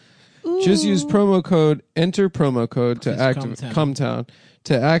with. Just use promo code. Enter promo code to It's activate Cumtown.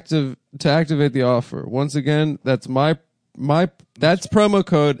 to activate the offer. Once again, that's that's promo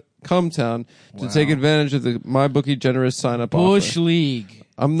code Cumtown to take advantage of the MyBookie generous sign up Bush offer. League.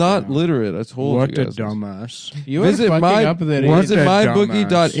 I'm not literate. I told What you a guys. dumbass. You Visit are fucking up that visit What a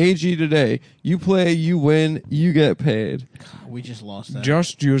mybookie.ag today. You play, you win, you get paid. We just lost that.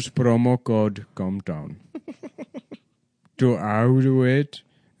 Just use promo code COMEDOWN to outwit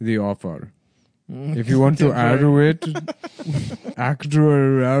the offer. If you want to order it,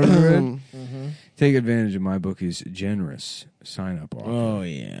 take advantage of MyBookie's generous sign-up offer. Oh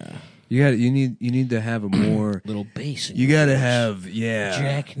yeah, You need to have a more little bass. You gotta have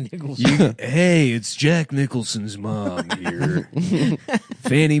Jack Nicholson. Hey, it's Jack Nicholson's mom here.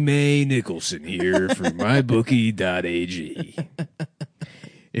 Fannie Mae Nicholson here for MyBookie.ag.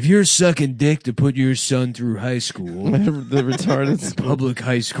 If you're sucking dick to put your son through high school, the retarded public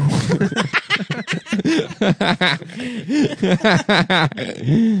high school.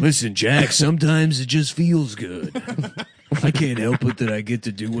 Listen, Jack, sometimes it just feels good. I can't help it that I get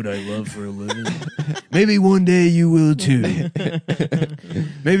to do what I love for a living. Maybe one day you will too.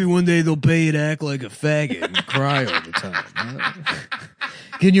 Maybe one day they'll pay you to act like a faggot and cry all the time.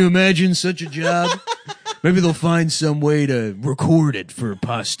 Can you imagine such a job? Maybe they'll find some way to record it for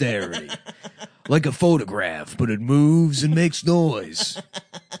posterity. Like a photograph, but it moves and makes noise.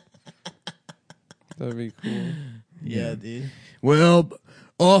 That'd be cool. Yeah, dude. Well,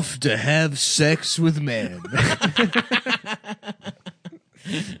 off to have sex with men.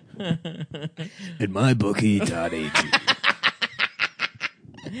 At MyBookie.ag.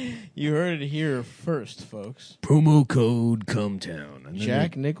 You heard it here first, folks. Promo code CUMTOWN.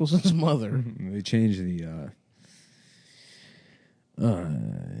 Jack Nicholson's mother. They changed the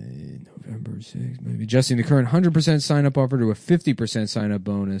November 6th, maybe adjusting the current 100% sign up offer to a 50% sign up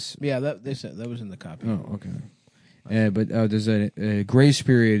bonus. Yeah, they said that was in the copy. Oh, okay. But there's a grace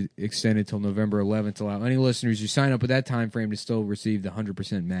period extended till November 11th to allow any listeners who sign up with that time frame to still receive the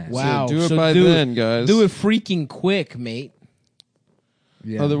 100% match. Wow. So do it by then, guys. Do it freaking quick, mate.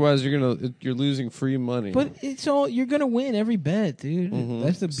 Yeah. Otherwise, you're losing free money. But you're gonna win every bet, dude. Mm-hmm.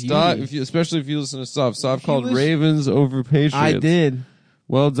 That's the beauty. Stop, especially if you listen to Stop. Stop called Ravens over Patriots. I did.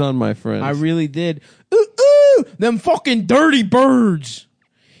 Well done, my friend. I really did. Ooh, them fucking dirty birds.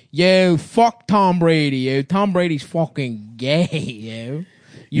 Yo, fuck Tom Brady, yo. Tom Brady's fucking gay, yo.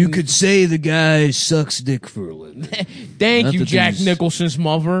 You could say the guy sucks dick for a living. Thank Not you, that Jack there's- Nicholson's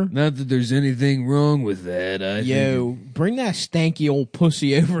mother. Not that there's anything wrong with that. I Yo, bring that stanky old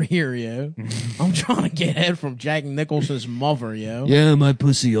pussy over here, yo. I'm trying to get head from Jack Nicholson's mother, yo. Yeah, my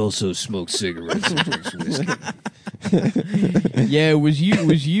pussy also smokes cigarettes and drinks whiskey. Yeah, was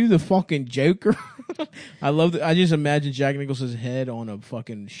you the fucking Joker? I just imagine Jack Nicholson's head on a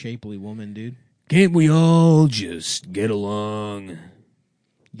fucking shapely woman, dude. Can't we all just get along?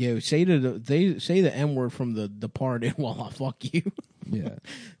 Yo, say the N word from the Departed while I fuck you. Yeah.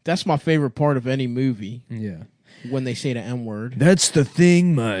 That's my favorite part of any movie. Yeah. When they say the N word. That's the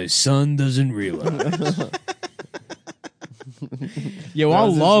thing my son doesn't realize. Yo, I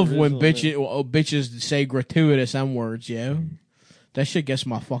was his love when original bitches say gratuitous N words, yo. That shit gets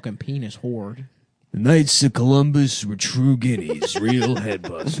my fucking penis hard. The Knights of Columbus were true guineas, real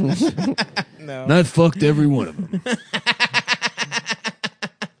headbusters. No. Not fucked every one of them.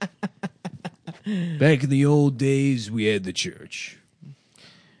 Back in the old days, we had the church.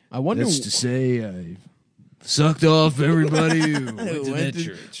 I wonder That's to say, I sucked off everybody who went to that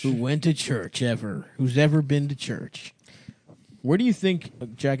church. who went to church ever. Who's ever been to church. Where do you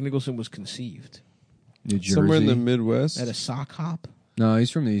think Jack Nicholson was conceived? New Jersey. Somewhere in the Midwest. At a sock hop? No, he's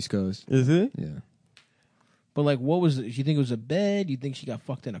from the East Coast. Is it? Yeah. But like, what was it? Do you think it was a bed? Do you think she got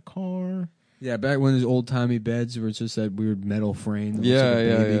fucked in a car? Yeah, back when there's old timey beds where it's just that weird metal frame. That Yeah, looks like a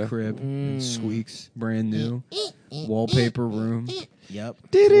yeah, baby yeah. crib. And squeaks, brand new. Wallpaper room. Yep.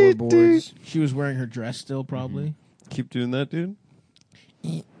 Floorboards. She was wearing her dress still, probably. Keep doing that, dude.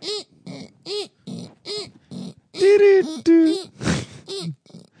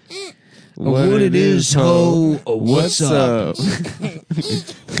 What it is, ho? What's up?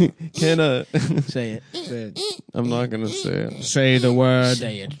 Can Say it. Say it. I'm not gonna say it. Say the word.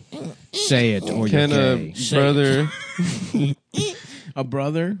 Say it. Say it, or Can you're a gay. brother A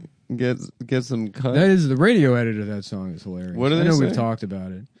brother? get some cut? That is the radio edit of that song is hilarious. What do I they know say? we've talked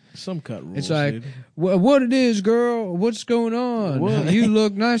about it. Some cut rules, It's like, dude. what it is, girl? What's going on? What? You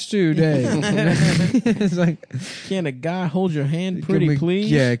look nice today. It's like, Can a guy hold your hand can pretty, we,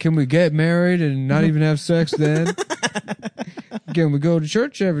 please? Yeah, can we get married and not even have sex then? Can we go to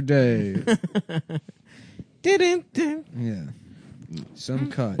church every day? Didn't. Yeah.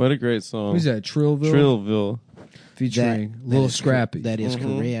 Some cut. What a great song. Who's that? Trillville? Trillville. Featuring That Lil is Scrappy. That is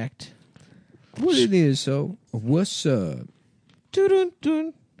Mhm. correct. What it is, so? What's up?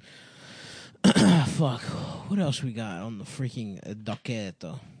 Dun-dun-dun. Fuck. What else we got on the freaking docket?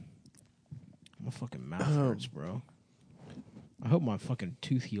 My fucking mouth hurts, bro. I hope my fucking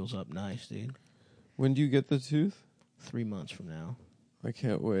tooth heals up nice, dude. When do you get the tooth? 3 months from now. I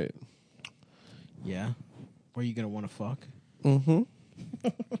can't wait. Yeah. Where you gonna want to fuck? Mm-hmm.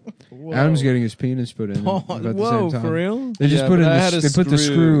 Whoa. Adam's getting his penis put in about the Whoa, same time. for real? They just Yeah, put but in I had they a put the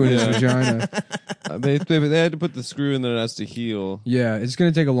screw in his yeah. vagina. They had to put the screw in there and it has to heal. Yeah, it's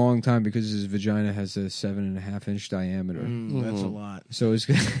gonna take a long time because his vagina has a 7.5-inch diameter. That's a lot. So it's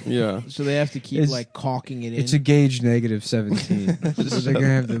gonna, Yeah. So they have to keep It's- like caulking it in. it's a gauge negative 17. So they're gonna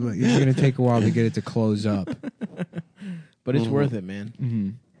have to. It's gonna take a while to get it to close up. but it's worth it, man. Mm-hmm.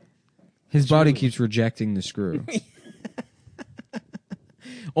 His body keeps rejecting the screw.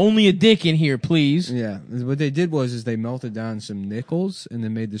 Only a dick in here, please. Yeah, what they did was they melted down some nickels and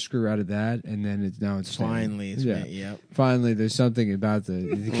then made the screw out of that, and then now it's staying. Finally, it's yeah. yep. Finally, there's something about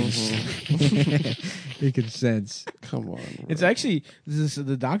it can sense. Come on. It's actually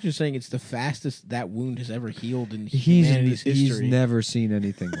the doctor's saying it's the fastest that wound has ever healed in humanity's He's history. never seen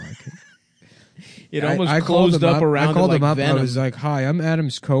anything like it. It almost I closed up around I called it him like up. venom. I was like, "Hi, I'm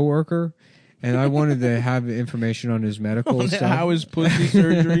Adam's coworker, and I wanted to have information on his medical stuff. How his pussy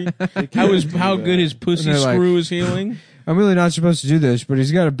surgery? How good his pussy And they're like- screw is healing? I'm really not supposed to do this, but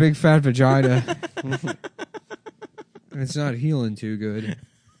he's got a big fat vagina, and it's not healing too good."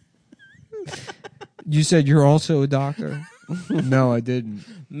 You said you're also a doctor? No, I didn't.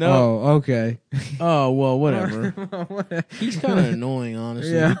 No. Oh, okay. Oh well, whatever. He's kind of annoying,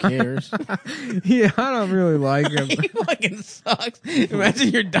 honestly. Yeah. Who cares? Yeah, I don't really like him. He fucking sucks. Imagine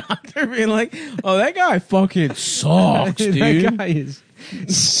your doctor being like, "Oh, that guy fucking sucks, dude." That guy is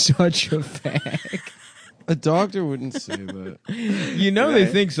such a fag. A doctor wouldn't say that. You know they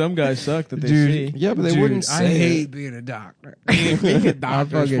think some guys suck that they Dude. see. Yeah, but they Dude, wouldn't I say hate it. being a doctor. Being a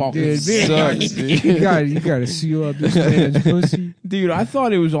doctor is fucking dude, sucks, dude. you gotta seal up this man's pussy. Dude, I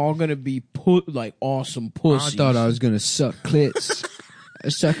thought it was all gonna be awesome pussy. I thought I was gonna suck clits.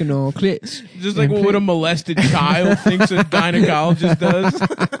 Sucking on clits. just like what a molested child thinks a gynecologist does.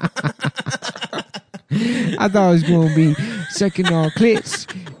 I thought I was gonna be sucking on clits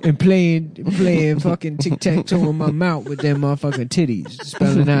and playing fucking tic-tac-toe in my mouth with them motherfucking titties.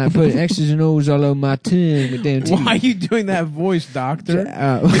 Spelling out, putting X's and O's all over my tongue with them titties. Why are you doing that voice, doctor?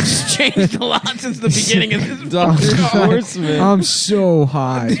 Uh, It's changed a lot since the beginning of this. Dr. show. Schwarzman. I'm so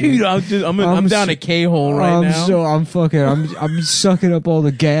high, Dude, I'm down a K-hole right now. I'm sucking up all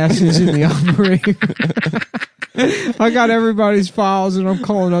the gases in the operating. I got everybody's files and I'm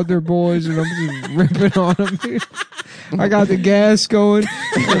calling up their boys and I'm just ripping on them. Dude. I got the gas going.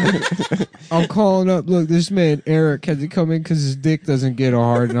 I'm calling up. Look, this man Eric had to come in because his dick doesn't get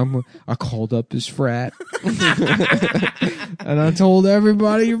hard, and I called up his frat, and I told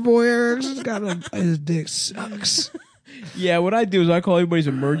everybody your boy Eric's got his dick sucks. Yeah, what I do is I call everybody's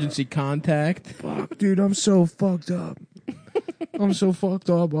emergency contact. Fuck, dude, I'm so fucked up. I'm so fucked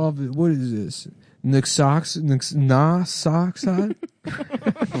up off it. What is this? Nasoxide?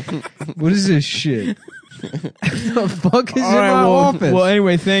 What is this shit? The fuck is All in right, my well, office? Well,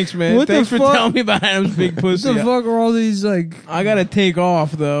 anyway, thanks, man. What the Thanks for fuck? telling me about Adam's big What pussy. the fuck are all these like? I gotta take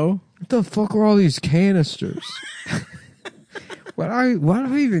off though. What the fuck are all these canisters? Why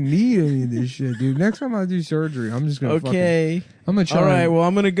do I even need any of this shit, dude? Next time I do surgery, I'm just gonna. Okay. I'm gonna try. All right. Well,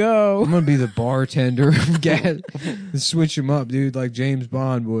 I'm gonna go. I'm gonna be the bartender. Gas, switch him up, dude, like James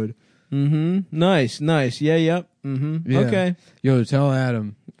Bond would. Mm-hmm. Nice. Yeah. Yep. Mm-hmm. Yeah. Okay. Yo, tell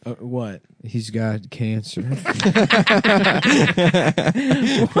Adam What? he's got cancer.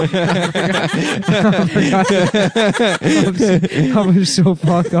 I was so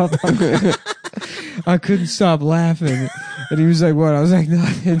fucked up. I couldn't stop laughing. And he was like, "What?" I was like,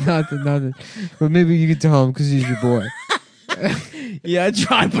 nothing. But maybe you could tell him because he's your boy. Yeah, I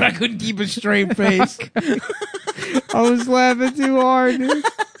tried, but I couldn't keep a straight face. I was laughing too hard, dude.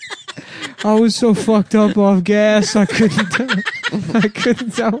 I was so fucked up off gas, I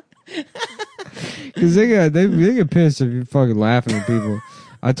couldn't tell. Because they get pissed if you're fucking laughing at people.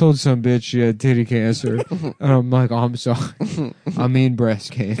 I told some bitch she had titty cancer, and I'm like, "Oh, I'm sorry. I mean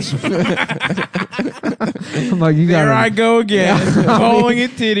breast cancer." I'm like, "You got." There I go again, calling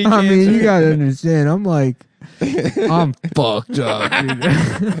it titty cancer. I mean, you gotta understand. I'm like, I'm fucked up, dude.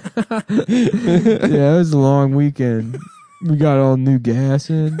 Yeah, it was a long weekend. We got all new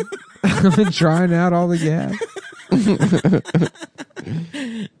gas in. I've been trying out all the gas.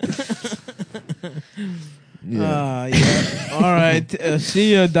 Yeah. All right.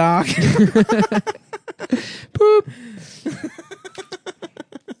 See ya, doc. Boop.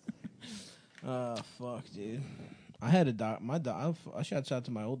 Fuck, dude. I had a doc. I shouts out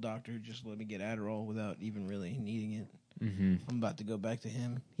to my old doctor who just let me get Adderall without even really needing it. Mm-hmm. I'm about to go back to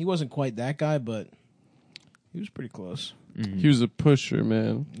him. He wasn't quite that guy, but he was pretty close. He was a pusher,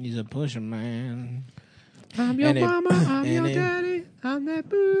 man. He's a pusher, man. I'm your And it- mama, I'm and your it- daddy, I'm that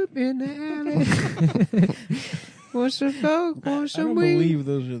boop in the alley. Want some coke? Want I some don't weed? believe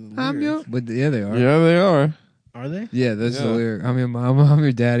those are the lyrics. I'm your. But yeah, they are. Yeah, they are. Are they? Yeah, that's the Yeah. lyric. I'm your mom. I'm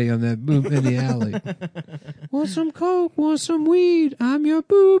your daddy. I'm that boop in the alley. Want some coke? Want some weed? I'm your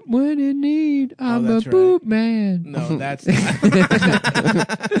boop when in need. I'm a that's right. boop man. No, that's not.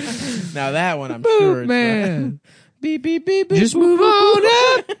 Now that one, I'm Boop sure it's man. not. Beep, beep, beep, beep. Just boop, move boop, on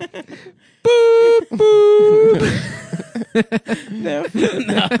boop. up. Boop boop. No.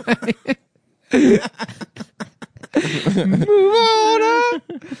 Move on up.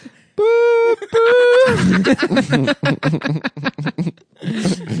 Boop boop.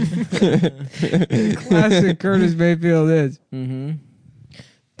 Classic Curtis Mayfield is. Mm-hmm.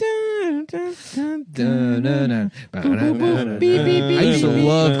 I used to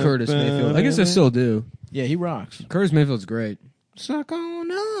love Curtis Mayfield. I guess I still do. Yeah, he rocks. Curtis Mayfield's great. Suck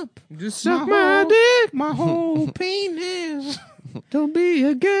on up. Just suck my dick. My whole penis. Don't be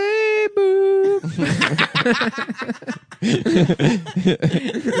a gay boob.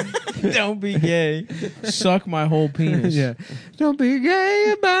 Don't be gay. Suck my whole penis. Yeah. Don't be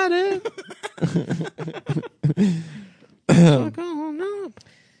gay about it. Suck on up.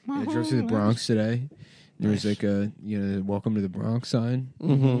 I drove through the Bronx today. There was like a, welcome to the Bronx sign.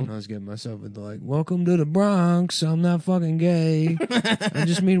 Mm-hmm. And I was getting myself into like, welcome to the Bronx. I'm not fucking gay. I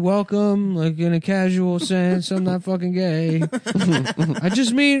just mean welcome, like in a casual sense. I'm not fucking gay. I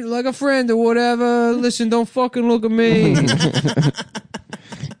just mean like a friend or whatever. Listen, don't fucking look at me.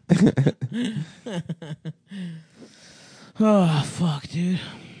 Oh, fuck, dude.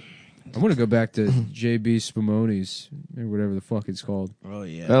 I want to go back to JB Spumoni's or whatever the fuck it's called. Oh,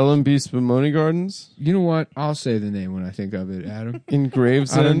 yeah. LMB Spumoni Gardens You know what? I'll say the name when I think of it, Adam. in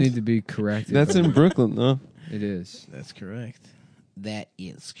Gravesend. I don't need to be corrected. That's in Brooklyn, though. It is. That's correct. That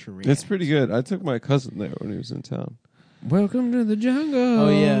is correct. It's pretty good. I took my cousin there when he was in town. Welcome to the jungle. Oh,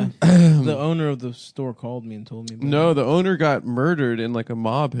 yeah. The owner of the store called me and told me about No, it. the owner got murdered in like a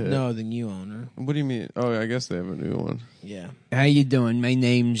mob hit. No, the new owner. What do you mean? Oh, I guess they have a new one. Yeah. How you doing? My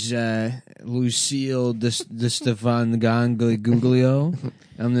name's Lucille De Stefan Guglio.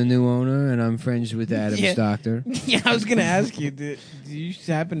 I'm the new owner, and I'm friends with Adam's Yeah. doctor. Yeah, I was going to ask you, did you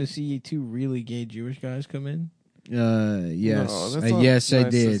happen to see two really gay Jewish guys come in? Yes. No, that's not Yes, I nice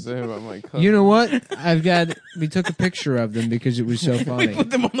to did. say about my cousin. You know what? We took a picture of them because it was so We funny.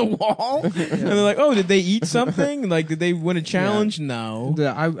 put them on the wall, and they're like, "Oh, did they eat something? Like, did they win a challenge? No."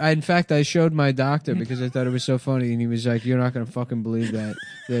 In fact, I showed my doctor because I thought it was so funny, and he was like, "You're not gonna fucking believe that.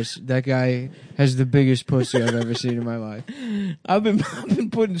 That guy has the biggest pussy I've ever seen in my life." I've been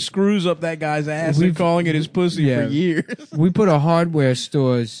putting screws up that guy's ass and calling it his pussy Yeah. for years. We put a hardware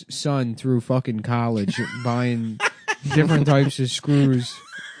store's son through fucking college buying different types of screws.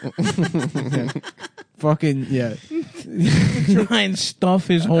 Fucking yeah. Try and stuff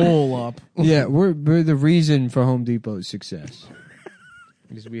his hole up. Yeah, we're the reason for Home Depot's success.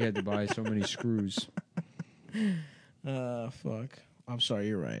 Because we had to buy so many screws. Fuck. I'm sorry,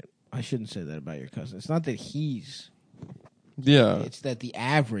 you're right. I shouldn't say that about your cousin. It's not that he's. Yeah. It's that the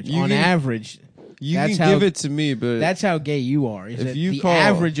average, You on can- average, You that's can how- give it to me, but that's how gay you are. Is If that you the call-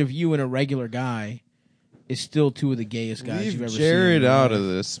 average of you and a regular guy is still two of the gayest guys you've leave ever seen. Jared in your out life. of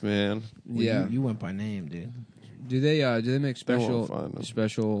this, man. Well, Yeah. you went by name, dude. Do they make won't find 'em.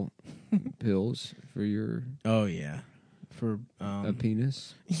 special pills for your Oh yeah, for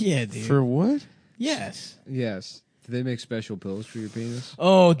penis? yeah, dude. For what? yes. Yes. Do they make special pills for your penis?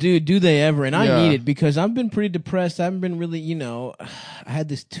 Oh, dude, do they ever? And I Yeah. need it because I've been pretty depressed. I haven't been really, I had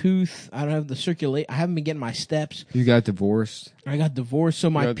this tooth. I don't have the circulate. I haven't been getting my steps. You got divorced. I got divorced, so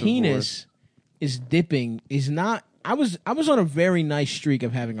my got penis is dipping. Is not. I was on a very nice streak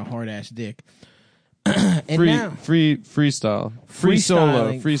of having a hard ass dick. And now Freestyle. Free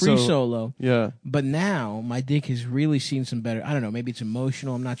solo. free solo. Yeah. But now my dick has really seen some better. I don't know. Maybe it's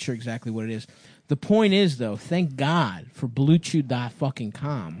emotional. I'm not sure exactly what it is. The point is, though, thank God for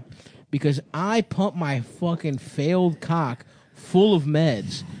BlueChew.com because I pump my fucking failed cock full of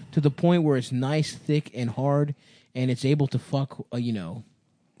meds to the point where it's nice, thick, and hard, and it's able to fuck,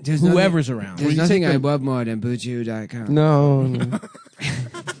 whoever's around. There's you nothing take I a- love more than BlueChew.com. No.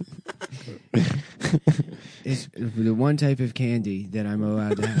 It's the one type of candy that I'm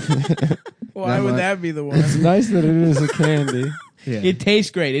allowed to have. Why would that be the one? It's nice that it is a candy. Yeah. It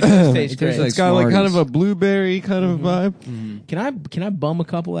tastes great. It does taste It great. tastes like It's got like kind of Smarties. a blueberry kind of vibe. Can I bum a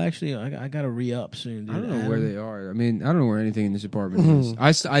couple? Actually, I got to re up soon. Dude. I don't know where they are. I mean, I don't know where anything in this apartment is.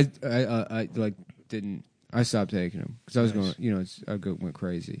 I stopped taking them because I was Nice. going, went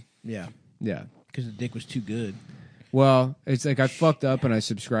crazy. Yeah, Yeah. because the dick was too good. Well, it's like I fucked up and I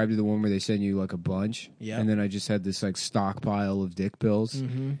subscribed to the one where they send you like a bunch. Yeah. And then I just had this like stockpile of dick pills.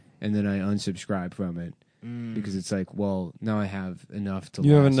 Mm-hmm. And then I unsubscribed from it. because it's like, well, now I have enough to.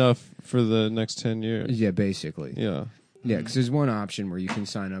 You have last. enough for the next 10 years. Yeah, basically. Yeah. Yeah, because there's one option where you can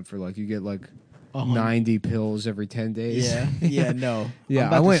sign up for like you get like 100. 90 pills every 10 days. Yeah, yeah, no. Yeah,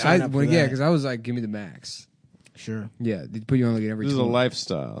 I'm about to sign up for yeah, that. because I was like, give me the max. Sure. Yeah, they put you on like every. This is a 12.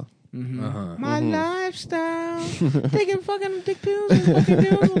 lifestyle. Uh-huh. My lifestyle, taking fucking dick pills and fucking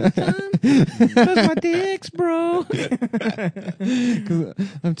pills all the time. Cause my dick's broke.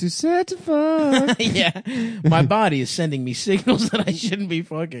 I'm too sad to fuck. Yeah, my body is sending me signals that I shouldn't be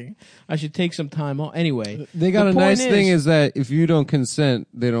fucking. I should take some time off. Anyway, They got the a point nice thing is that if you don't consent,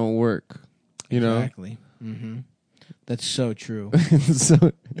 they don't work. You know? Exactly. That's so true.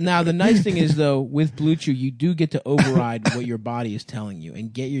 So, Now, the nice thing is, though, with Blue Chew, you do get to override what your body is telling you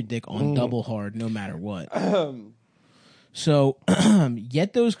and get your dick on double hard no matter what. So,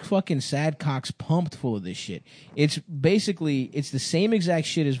 get those fucking sad cocks pumped full of this shit. It's basically, it's the same exact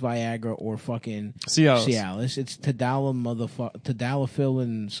shit as Viagra or fucking Cialis. It's tadalafil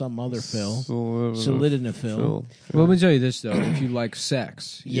and some other fill. Solidinafil. Well, let me tell you this, though. If you like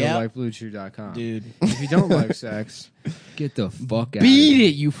sex, Yep. you'll like BlueChew.com. Dude. If you don't like sex, get the fuck out Beat of here.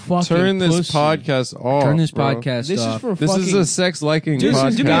 it, you fucking turn this pussy. podcast off. Turn this bro. podcast This off. is for This fucking... is a sex liking Dude,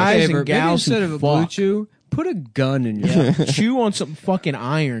 podcast. do me a Guys favor. and gals Maybe instead who of a fuck. Blue Chew, put a gun in your Yeah. Chew on some fucking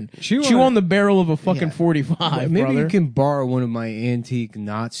iron. Chew Chew on- on the barrel of a fucking Yeah. 45, Maybe brother. you can borrow one of my antique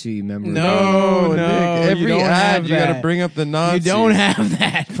Nazi memorabilia. No, Nick, no, every you don't ad have you got to that. bring up the You Nazis. don't have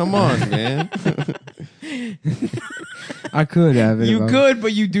that. Come on, man. I could have it. You if I- could,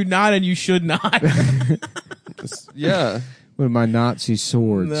 but you do not, and you should not. Yeah. With my Nazi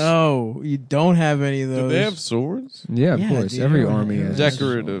swords. No, you don't have any of Do those. they have swords? Yeah, of Yeah, course. dude, Every everyone army has has.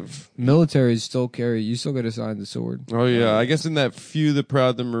 Decorative. Militaries still carry. You still got to sign the sword. Oh yeah, I guess in that Few the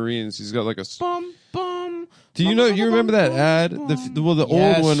Proud the Marines, he's got like a. Bum, bum. Do you know? You remember that ad? The Yes,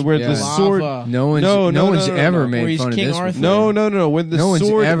 old one where the yeah. sword. Lava. No one's No, ever Where made he's fun King of this. Arthur. before. No. When the No one's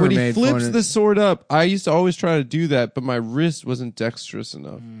sword, ever when he made flips fun of- the sword up, I used to always try to do that, but my wrist wasn't dexterous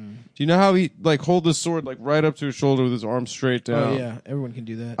enough. Do you know how he like hold the sword like right up to his shoulder with his arm straight down? Oh yeah, everyone can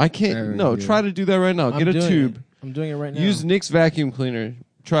do that. I can't. Everyone No, can do try to do that right now. I'm Get a doing tube. it. I'm doing it right now. Use Nick's vacuum cleaner.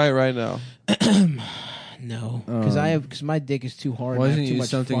 Try it right now. no, because my dick is too hard. Why and I doesn't have too you much use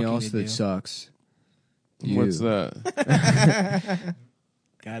something fucking else to that do. sucks? What's You. that?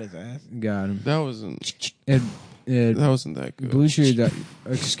 Got his ass. Got him. That wasn't. That That wasn't that good. Blue Chew.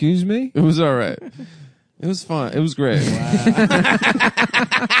 Excuse me? It was all right. It was fun. It was great.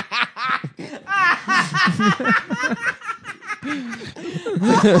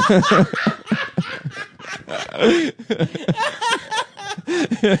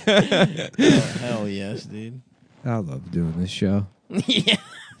 Hell yes, dude. I love doing this show. Yeah.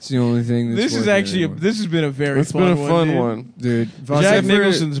 It's the only thing that's This is working actually anymore. this has been a very It's fun been a fun dude. one. Dude. Jack Except for-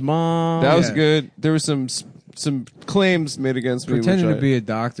 Nicholson's mom. That was Yeah. good. There were some claims made against me. Pretending which to be a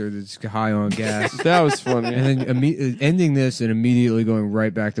doctor that's high on gas. that was funny. And then ending this and immediately going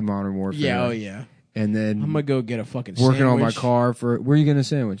right back to Modern Warfare. Yeah, oh yeah. And then I'm gonna go get a fucking working on my sandwich. car for. Where are you getting a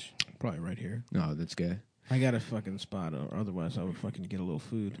sandwich? Probably right here. No, that's gay. I got a fucking spot, or otherwise I would fucking get a little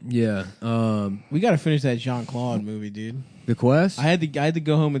food. Yeah. We got to finish that Jean Claude movie, dude. The Quest? I had to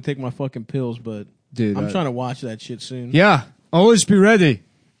go home and take my fucking pills, but Dude. I'm trying to watch that shit soon. Yeah. Always be ready.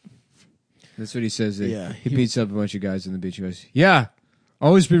 That's what he says. Yeah, He he- beats up a bunch of guys on the beach. He goes, yeah.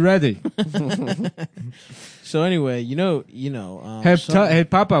 Always be ready. So anyway, Hey,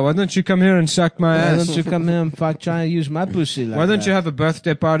 Papa, why don't you come here and suck my why ass? don't you come here and fuck try and use my pussy like Why don't that? you have a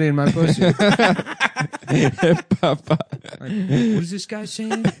birthday party in my pussy? Papa. What is this guy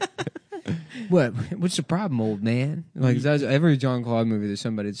saying? What's the problem, old man? Like that's every John Claude movie. There's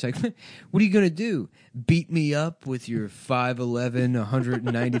somebody that's like, "What are you gonna do? Beat me up with your 5'11",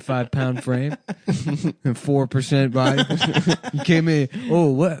 195-pound frame and 4% body? You came in.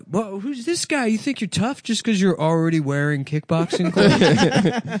 Oh, what? Who's this guy? You think you're tough just because you're already wearing kickboxing clothes?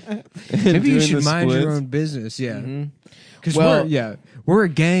 Maybe you Doing should the mind your splits. own business. Yeah. Because Well- we're a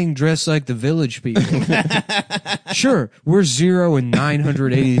gang dressed like the village people. Sure, we're 0 and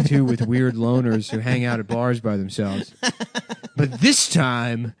 982 with weird loners who hang out at bars by themselves. But this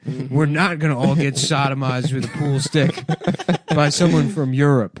time, we're not going to all get sodomized with a pool stick by someone from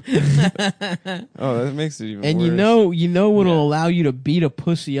Europe. Oh, that makes it even And worse. you know what'll allow you to beat a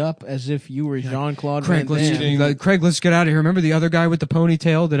pussy up as if you were Jean Claude Van Damme. Craig, let's get out of here. Remember the other guy with the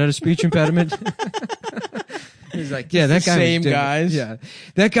ponytail that had a speech impediment? He's like, yeah, that the guy was same different. guys. Yeah,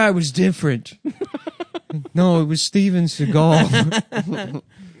 that guy was different. No, it was Steven Seagal.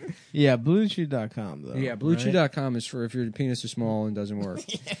 Yeah, BlueChew.com though. Yeah, BlueChew.com is for if your penis is small and doesn't work.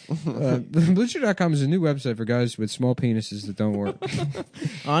 BlueChew.com is a new website for guys with small penises that don't work.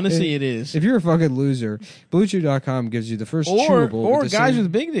 Honestly, it is. If you're a fucking loser, BlueChew.com gives you the first chewable. Or with the guys same-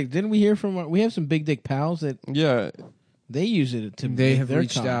 with big dick. Didn't we hear from? We have some big dick pals that Yeah. they use it to. They make have their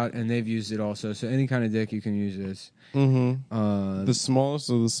reached cock. out and they've used it also. So any kind of dick you can use this. Mm-hmm. The smallest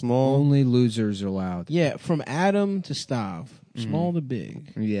of the small. Only losers are allowed. Yeah, from Adam to Stav, small to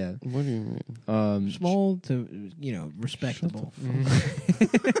big, Yeah. What do you mean? small to respectable.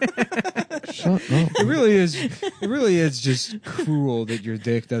 Shut up. It really is. It really is just cruel that your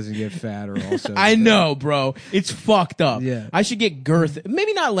dick doesn't get fatter. Also, I know, bro. It's fucked up. Yeah. I should get girth.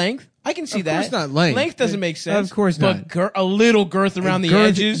 Maybe not length. I can see Of that. course not length. Length doesn't make sense. Of course not. But a little girth around the girth,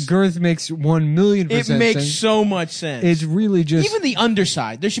 edges. Girth makes 1,000,000% It makes sense. so much sense. It's really just. Even the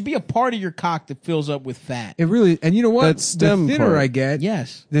underside. There should be a part of your cock that fills up with fat. It really, and you know what? That stem the thinner part. I get,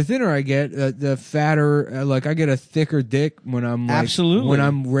 Yes. the thinner I get, the fatter. Like I get a thicker dick when I'm like, Absolutely. when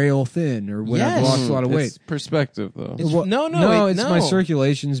I'm rail thin or when I've Yes. lost a lot of weight. It's perspective, though. It's- Well, no, it's my no.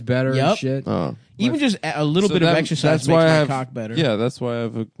 circulation's better Yep. and shit. Oh. Even just a little So bit of that- exercise that's makes why I my have, cock better. Yeah, that's why I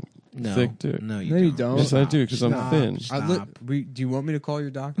have a No. thick dick. No, No, you don't. Yes, I do, because I'm Stop. thin. Stop. Do you want me to call your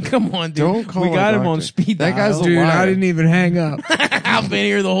doctor? Come on, dude. Don't call we my got him doctor. on speed That dial. guy's a Dude, liar. I didn't even hang up. I've been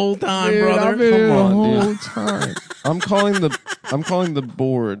here the whole time, Dude, brother. I've been here Come the on, whole dude. time. I'm calling the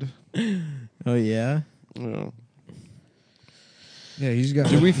board. Oh yeah. Yeah. Yeah, he's got.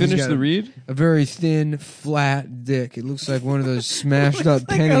 Did we he's finish got the read? A very thin, flat dick. It looks like one of those smashed up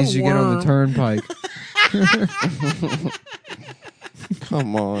like pennies a you get on the worm. turnpike.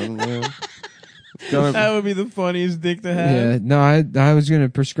 Come on, man. Gotta- That would be the funniest dick to Yeah, have. no, I was gonna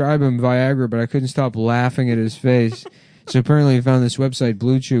prescribe him Viagra, but I couldn't stop laughing at his face. So apparently, he found this website,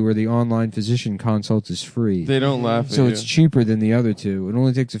 Blue Chew, where the online physician consult is free. they don't laugh at So you. it's cheaper than the other two. It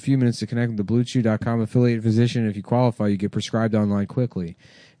only takes a few minutes to connect with the BlueChew.com affiliate physician. If you qualify, you get prescribed online quickly.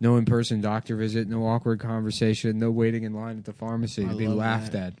 No in-person doctor visit, no awkward conversation, no waiting in line at the pharmacy to be love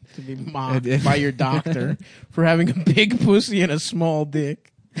laughed that. at. To be mocked by your doctor for having a big pussy and a small dick.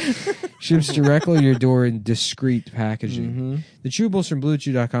 Ships directly to your door in discreet packaging. Mm-hmm. The chewables from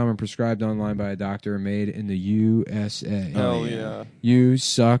BlueChew.com are prescribed online by a doctor and made in the USA. Hell yeah. You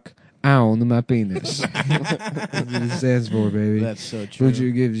suck on my penis. That's what it stands for, baby. That's so true. Blue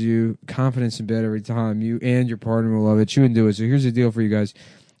Chew gives you confidence in bed every time. You and your partner will love it. Chew and do it. So here's the deal for you guys.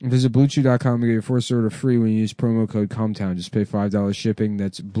 Visit BlueChew.com and get your first order free when you use promo code CUMTOWN. Just pay $5 shipping.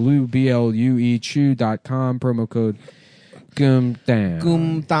 That's BLUE Chew.com, promo code CUMTOWN.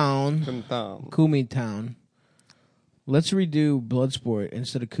 Kumtown. Kumitown. Let's redo Bloodsport.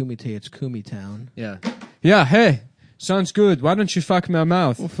 Instead of Kumite, it's Kumitown. Yeah. Yeah, hey. Sounds good. Why don't you fuck my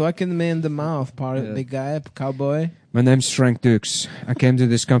mouth? Well, fucking man the mouth, part of Yeah. big guy, cowboy. My name's Frank Dukes. I came to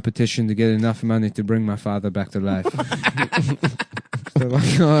this competition to get enough money to bring my father back to life.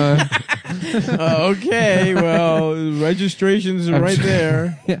 Okay, well, registrations are right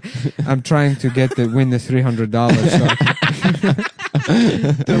there. Yeah, I'm trying to win the $300.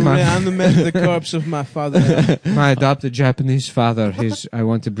 I'm the corpse of my father. My adopted Japanese father. I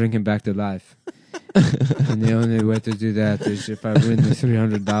want to bring him back to life, and the only way to do that is if I win the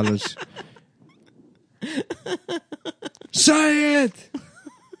 $300. Say it,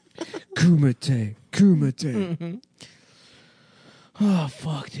 Kumite, Kumite. Oh,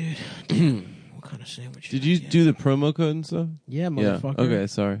 fuck, dude. What kind of sandwich? Did you do the promo code and stuff? Yeah, Yeah. motherfucker. Okay,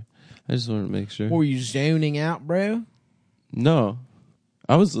 sorry. I just wanted to make sure. What, were you zoning out, bro? No.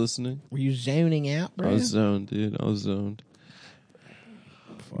 I was listening. Were you zoning out, bro? I was zoned, dude. I was zoned.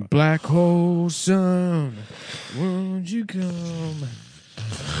 Black hole sun, won't you come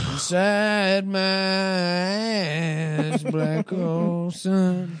inside my eyes? Black hole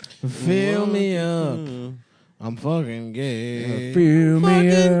sun, Fill me up. I'm fucking gay. fill me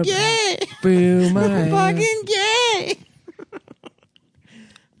up, gay. fill my I'm ass. fucking gay.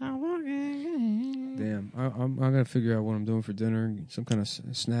 I'm fucking gay. Damn, I'm gonna figure out what I'm doing for dinner. Some kind of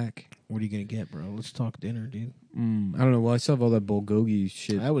snack. What are you gonna get, bro? Let's talk dinner, dude. I don't know. Well, I still have all that bulgogi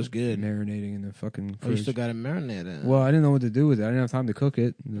shit That was good. marinating in the fucking Oh, you fridge. still got it marinated. Well, I didn't know what to do with it. I didn't have time to cook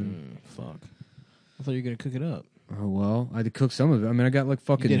it. Fuck. I thought you were gonna cook it up. Oh well, I did cook some of it. I mean, I got like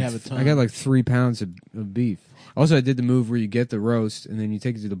fucking. did have a ton. I got like 3 pounds of beef. Also, I did the move where you get the roast and then you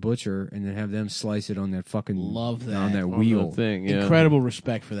take it to the butcher and then have them slice it on that fucking Love that. on that On wheel the thing, yeah. Incredible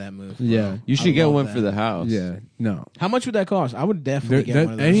respect for that move. bro. Yeah. You should I get love one that. for the house. Yeah, no. How much would that cost? I would definitely get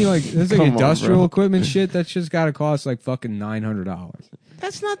one of those. Any like there's like Come on, industrial bro. equipment shit that just got to cost like fucking $900.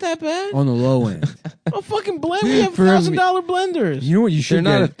 That's not that bad. on the low end. Oh, fucking blend. We have For $1,000 blenders. You know what you should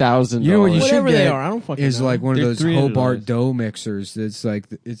They're get? not $1,000. You know what you should Whatever they get are, I don't fucking is know. like one of They're those $300. Hobart dough mixers. That's like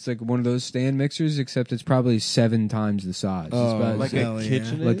it's like one of those stand mixers, except it's probably 7 times the size. It's about like hell a yeah.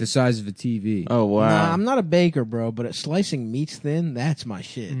 kitchen. like the size of a TV. Oh wow! Nah, I'm not a baker, bro, but slicing meats thin, that's my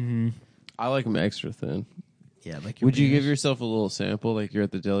shit. I like them extra thin. Yeah, like Would you give yourself a little sample, like you're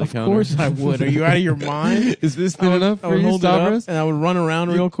at the deli Of counter? course I would. Are you out of your mind? Is this thin enough I for would you, hold it up, Stavros? and I would run around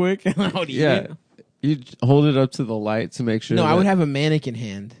real quick, and I would eat Yeah, it. you hold it up to the light to make sure. No, I would that- have a mannequin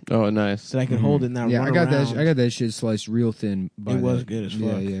hand Oh, nice. so that I could hold it and I would Yeah, run I got around. that. I got that shit sliced real thin. By It was that. good as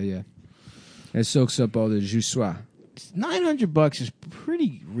Yeah, fuck. yeah. It soaks up all the jus soir. $900 is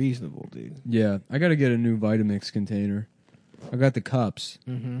pretty reasonable, dude. Yeah, I got to get a new Vitamix container. I got the cups,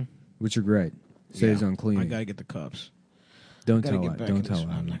 which are great. Saves on I cleaning. gotta get the cups. Don't Gotta tell. get back Don't in tell this-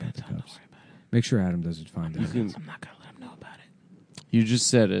 Adam I'm not about gonna the tell him. Don't cups. worry about it. Make sure Adam doesn't find out. I'm not gonna let him know about it. You just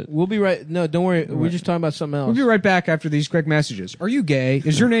said it. We'll be right. No, don't worry. We're just talking about something else. We'll be right back after these quick messages. Are you gay?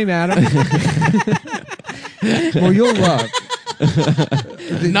 Is your name Adam? Well, you'll love.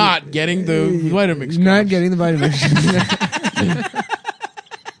 Not getting the Vitamix. Not getting the Vitamix.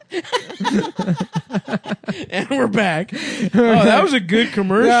 And we're back. Oh, that was a good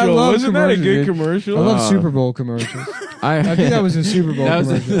commercial. Yeah, I love Wasn't that a commercials, good dude. commercial? I love Super Bowl commercials. I I think that was a Super Bowl That was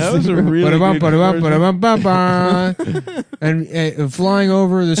a- commercial. that was a really good commercial. And flying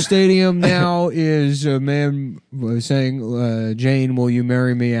over the stadium now is a man saying, Jane, will you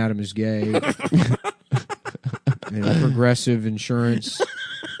marry me? Adam is gay. And Progressive Insurance.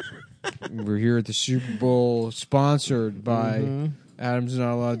 We're here at the Super Bowl, sponsored by Adam's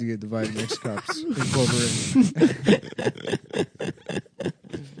Not Allowed to Get the Vitamix Cups Incorporated.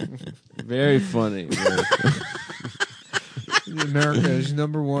 very funny. America's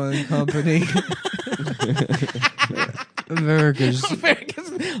 #1 company. America's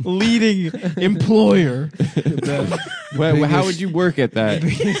leading employer. How would you work at that?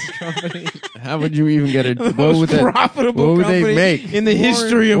 company. How would you even get it? The What most would that? profitable what would they company make? in the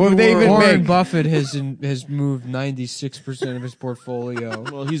history of what the would they world. even Warren make? Buffett has moved 96% of his portfolio.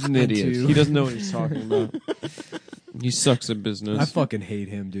 Well, he's an idiot. He doesn't know what he's talking about. He sucks at business. I fucking hate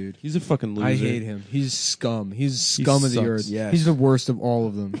him, dude. He's a fucking loser. I hate him. He's scum. He's scum of the sucks. earth. Yes. He's the worst of all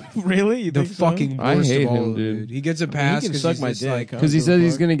of them. Really? You The think so? fucking I worst hate of all him, of them, dude. dude. He gets a He pass can because suck he's my just dick. like, Because he said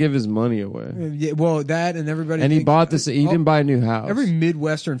he's going to give his money away, yeah, well, that and everybody. and he thinks- bought this. He didn't buy a new house. Every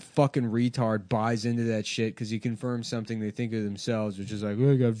Midwestern fucking retard buys into that shit because he confirms something they think of themselves, which is like,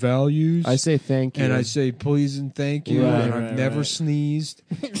 oh, I got values. I say thank you, and I say please and thank you, Right, and I've right, never right. sneezed,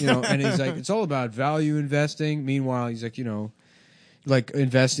 And he's like, it's all about value investing. Meanwhile, he's like, like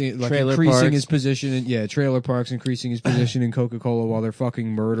investing, like Trailer increasing parks. his position in trailer parks, increasing his position in Coca-Cola while they're fucking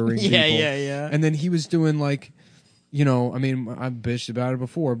murdering people. Yeah. And then he was doing like, I mean, I've bitched about it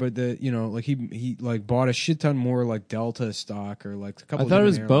before, but like he like bought a shit ton more like Delta stock or like a couple. I thought it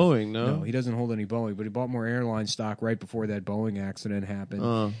was different airlines. Boeing. No, No, he doesn't hold any Boeing, but he bought more airline stock right before that Boeing accident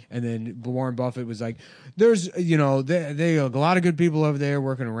happened. And then Warren Buffett was like, "There's, they a lot of good people over there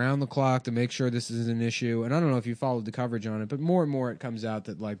working around the clock to make sure this is an issue." And I don't know if you followed the coverage on it, but more and more it comes out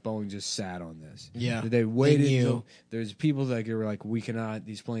that like Boeing just sat on this. Yeah. That they waited. They knew. Until there's people that were like, "We cannot.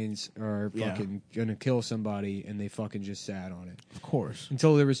 These planes are Yeah. fucking gonna kill somebody," and they fucking just sat on it Of course.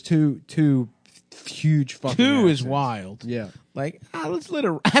 until there was two huge fucking. 2 is accidents. wild. Yeah. Like, let's let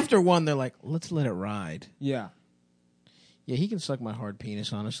it. After 1, they're like, let's let it ride. Yeah. Yeah, he can suck my hard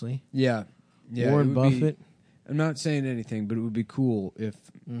penis, honestly. Yeah. Yeah. it Warren would be- Buffett. I'm not saying anything, but it would be cool if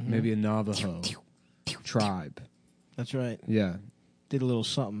maybe a Navajo tribe. That's right. Yeah. Did a little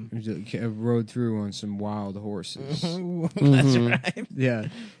something. Rode through on some wild horses. That's right. Yeah.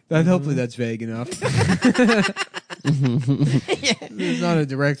 Hopefully that's vague enough. It's not a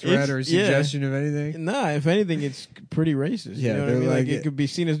direct threat or a It's- yeah. suggestion of anything. Nah, if anything, it's pretty racist. Yeah, you know what I they're mean? Like, like- it could be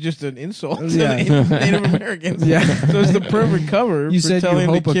seen as just an insult to Yeah. the Native Americans. Yeah. So it's the perfect cover You for said you telling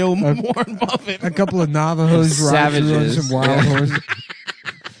hope to a- kill a- Warren Buffett. A couple of Navajos ride through on Savages. some wild horses.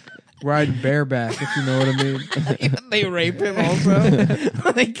 Riding bareback, if you know what I mean. They rape him also.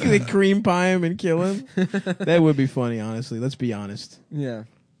 they cream pie him and kill him. That would be funny, honestly. Let's be honest. Yeah.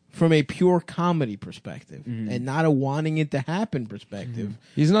 From a pure comedy perspective Mm-hmm. and not a wanting it to happen perspective.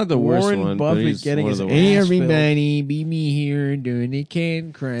 he's not the worst Warren one. Buffett but he's getting one of his the ass worst. filled. be me here doing a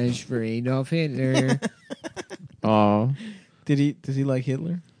can crush for Adolf Hitler. Aw, Does he like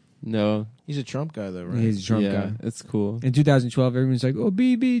Hitler? no, He's a Trump guy, though, right? He's a Trump yeah, guy. it's cool. In 2012, everyone's like, "Oh,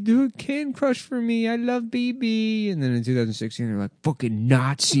 BB, do a can crush for me. I love BB." And then in 2016, they're like, "Fucking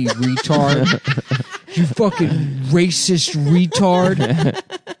Nazi retard, you fucking racist retard."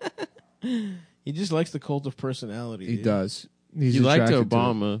 He just likes the cult of personality. He dude. does. He's He liked attracted to it.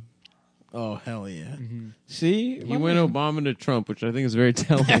 Oh Obama. hell yeah! Mm-hmm. See, He went Obama to Trump, which I think is very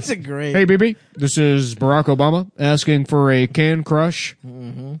telling. That's a great. Hey, baby, this is Barack Obama asking for a can crush.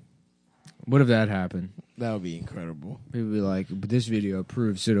 Mm-hmm. What if that happened? That would be incredible. People would be like, but this video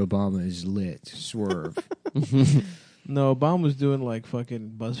proves that Obama is lit. Swerve. No, Obama was doing like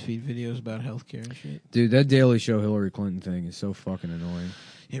fucking BuzzFeed videos about healthcare and shit. Dude, that Daily Show Hillary Clinton thing is so fucking annoying.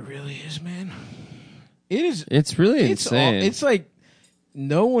 It really is, man. It is. It's really insane. It's like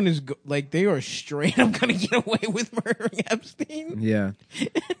no one is like they are straight up gonna get away with murdering Epstein. Yeah.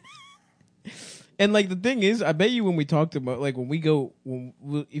 And like the thing is, I bet you when we talked about like when we go,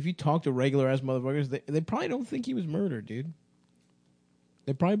 if you talk to regular ass motherfuckers, they probably don't think he was murdered, dude.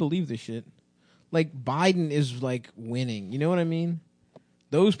 They probably believe this shit. Like Biden is like winning. You know what I mean?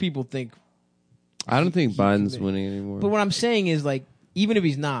 Those people think. I don't think Biden's winning anymore. But what I'm saying is like even if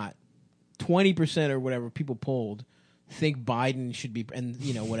he's not, 20% or whatever people polled think Biden should be, and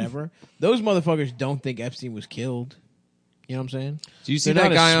you know whatever. Those motherfuckers don't think Epstein was killed. You know what I'm saying? Do you see They're that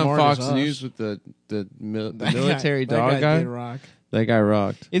not guy as on smart Fox as us. News with the That military guy, dog that guy? did rock. That guy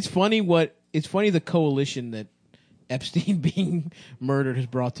rocked. It's funny the coalition that Epstein being murdered has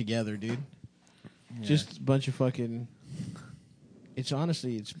brought together, dude. Yeah. Just a bunch of fucking. It's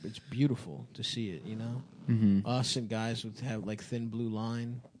honestly, it's beautiful to see it. You know, Mm-hmm. us and guys would have like thin blue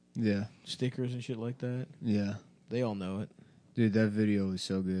line Yeah. stickers and shit like that. Yeah. They all know it. Dude, that video was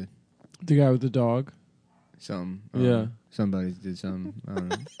so good. The guy with the dog. Something. Yeah. Somebody did something. I don't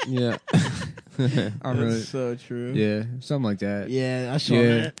know. Yeah. I really. That's so true. Yeah. Something like that. Yeah, I saw Yeah.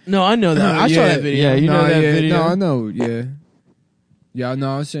 that. No, I know that. I saw that video. Yeah, you know that video. No, I know. Yeah. Yeah,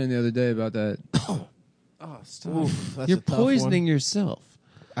 no, I was saying the other day about that. Oh, stop. Oof, that's You're a tough poisoning one. yourself.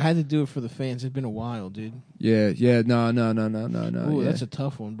 I had to do it for the fans. It's been a while, dude. Yeah, yeah, no. Ooh, Yeah. that's a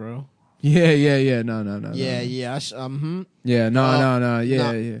tough one, bro. Yeah. No. Yeah, no. yeah. Yeah, no. Yeah, Nah.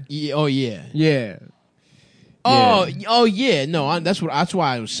 yeah. Yeah, oh yeah. Yeah. Oh yeah. No, that's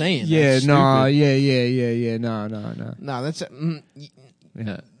why I was saying. Yeah, That's no, stupid. yeah. No. No, that's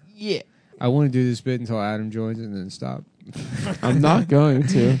Yeah. yeah. I want to do this bit until Adam joins and then stop. I'm not going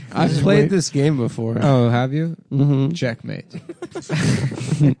to. I've Just played wait. this game before. Oh, have you? Mm-hmm. Checkmate.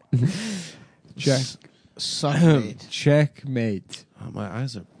 Check. Suckmate. Checkmate. Oh, my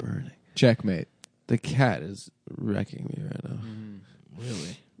eyes are burning. Checkmate. The cat is wrecking me right now.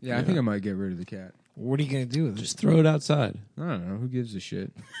 Really? Yeah, I think I might get rid of the cat. What are you gonna do with it? Just throw it outside. I don't know. Who gives a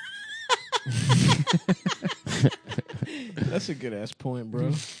shit? That's a good ass point,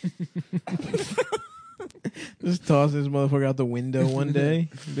 bro. Just toss this motherfucker out the window one day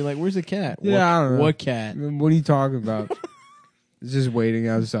and be like, "Where's the cat?" Yeah, I don't know. What cat? What are you talking about? It's just waiting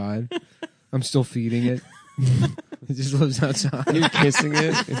outside. I'm still feeding it. It just lives outside. You're kissing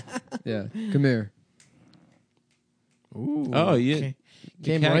it. Yeah. Come here. Ooh, Oh, yeah.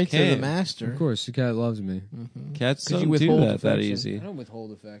 Came cat right to the came. master. Of course, the cat loves me. Cats Could you don't do withhold that affection? easy. don't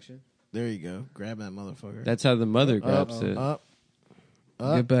withhold affection. There you go. Grab that motherfucker. That's how the mother grabs it. Up.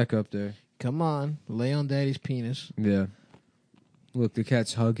 Get back up there. Come on. Lay on daddy's penis. Yeah. Look, the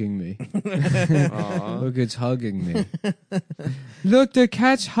cat's hugging me. Aw. Look, it's hugging me. Look, the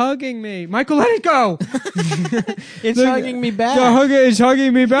cat's hugging me. Michael, let it go. It's Look, hugging me back. It's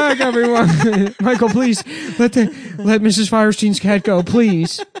hugging me back, everyone. Michael, please let Mrs. Firestein's cat go,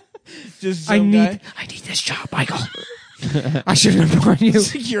 please. Just I some need guy. this job, Michael. I shouldn't have brought you.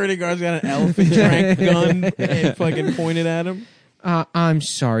 Security guard's got an elephant crank gun and fucking pointed at him. I'm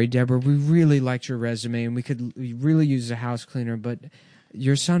sorry, Deborah. We really liked your resume, and we could really use a house cleaner. But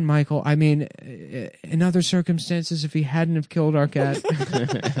your son, Michael, I mean, in other circumstances, if he hadn't have killed our cat,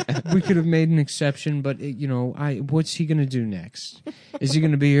 we could have made an exception. But what's he going to do next? Is he going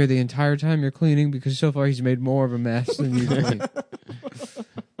to be here the entire time you're cleaning? Because so far he's made more of a mess than you clean.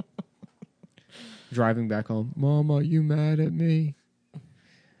 Driving back home, Mom, are you mad at me?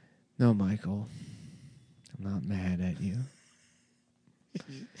 No, Michael, I'm not mad at you.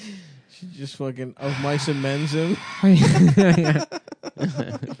 She just fucking of mice and men's him.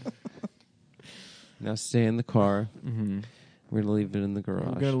 Now stay in the car. Mm-hmm. We're gonna leave it in the I'm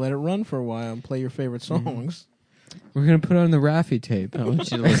garage. gonna let it run for a while and play your favorite songs. We're going to put on the Raffi tape. I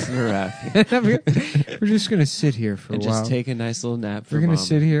want you to listen to Raffi. We're just going to sit here for And a while. just take a nice little nap for We're going to Mama.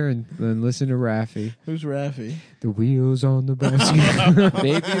 sit here and listen to Raffi. Who's Raffi? The wheels on the basket.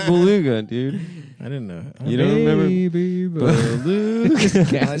 Baby Beluga, dude. I didn't know. You don't remember Baby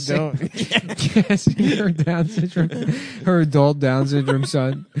Beluga? I don't. Cassie, her Down syndrome, her adult Down syndrome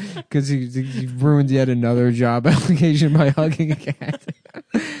son, because he ruined yet another job application by hugging a cat.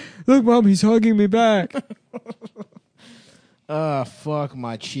 Look, Mom, he's hugging me back. Fuck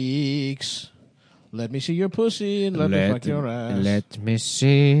my cheeks. Let me see your pussy and let me fuck your ass. Let me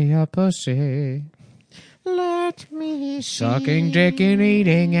see your pussy. Let me Sucking dick and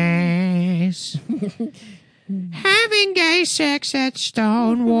eating ass. Having gay sex at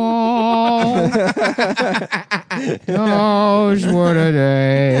Stonewall. Those were the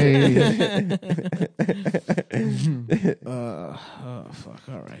days. Oh, fuck.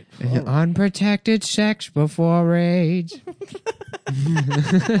 All right. Unprotected sex before AIDS.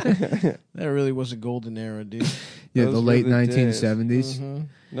 That really was a golden era, dude. Yeah, Those the were late the days. 1970s. Mm-hmm.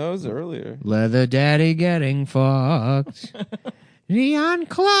 No, it was earlier. Leather daddy getting fucked. Neon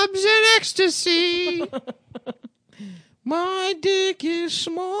clubs and ecstasy. My dick is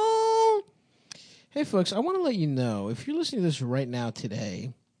small. Hey, folks, I want to let you know, if you're listening to this right now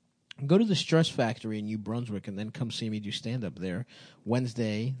today, go to the Stress Factory in New Brunswick and then come see me do stand-up there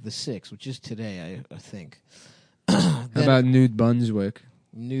Wednesday the 6th, which is today, I think. How about Nude Brunswick?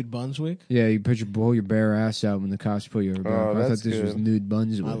 Nude Brunswick? Yeah, you pull your bare ass out when the cops pull you over. Oh, I thought that's this was good. Nude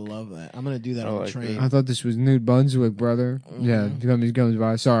Brunswick. I love that. I'm going to do that I on the like train. I thought this was Nude Brunswick, brother. Yeah, he comes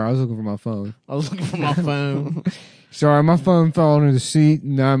by. Sorry, I was looking for my phone. I was looking for my phone. Sorry, my phone fell under the seat,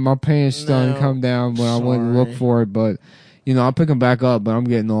 and my pants started to No, come down when I went to look sorry. for it. But, you know, I'll pick them back up, but I'm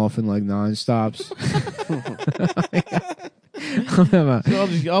getting off in like 9 stops. So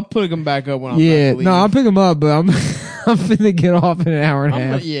I'll put them back up when I'm Yeah, back to leave. no, I'll pick them up, but I'm I'm finna get off in an hour and a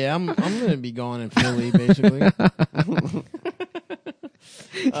half. I'm going to be gone in Philly, basically.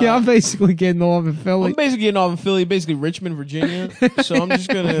 Yeah, I'm basically getting off in Philly. I'm basically getting off in Philly, basically Richmond, Virginia. So I'm just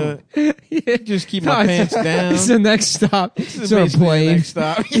gonna just keep my pants down. It's the next stop. This It's is a basically the plane. next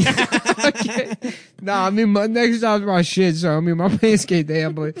stop. Okay. Nah, I mean, my next stop's my shit, so I mean, my pants get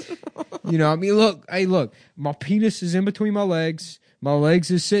down, but, you know, I mean, look, my penis is in between my legs. My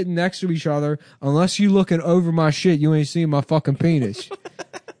legs is sitting next to each other. Unless you looking over my shit, you ain't seeing my fucking penis.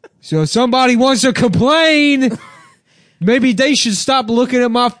 So if somebody wants to complain, maybe they should stop looking at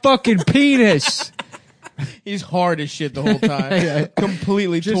my fucking penis. He's hard as shit the whole time. Yeah.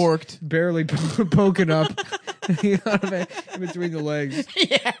 Completely Just torqued. barely poking up you know what I mean? In between the legs.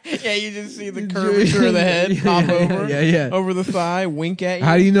 Yeah, you just see the curvature of the head pop over. Yeah. Over the thigh, wink at you.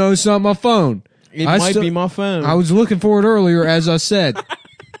 How do you know it's on my phone? It might be my phone. I was looking for it earlier, as I said.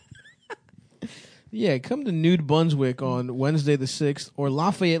 Yeah, come to Nude Brunswick on Wednesday the 6th, or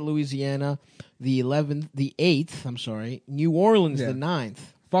Lafayette, Louisiana, the 8th, I'm sorry. New Orleans, the 9th.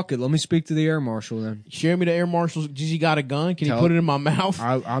 Fuck it. Let me speak to the air marshal then. Share me the air marshal. Does he got a gun? Can Tell- he put it in my mouth?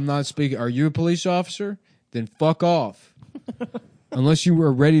 I'm not speaking. Are you a police officer? Then fuck off. Unless you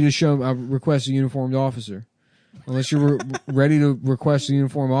were ready to request a uniformed officer. Unless you were ready to request a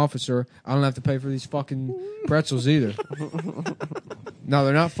uniformed officer, I don't have to pay for these fucking pretzels either. No,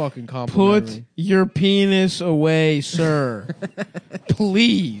 they're not fucking complimentary. Put your penis away, sir.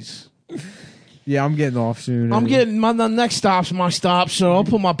 Please. Yeah, I'm getting off soon. I'm getting the next stop's my stop, so I'll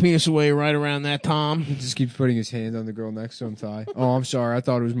put my penis away right around that time. He just keeps putting his hand on the girl next to him thigh. Oh, I'm sorry. I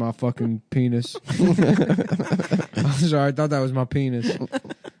thought it was my fucking penis. I'm sorry. I thought that was my penis.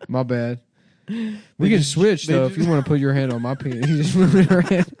 My bad. We can switch though if you want to put your hand on my penis. You just move your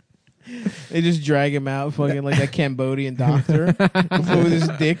hand. They just drag him out, fucking like that Cambodian doctor with his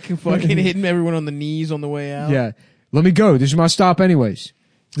dick, fucking hitting everyone on the knees on the way out. Yeah. Let me go. This is my stop anyways.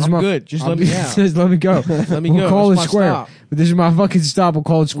 This I'm is my, good. Just let me out. Just let me go. Let me we'll go. call That's it my square. stop. But this is my fucking stop. We'll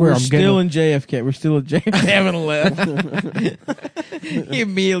call it square. We're I'm still getting in JFK. We're still at JFK. They haven't left. He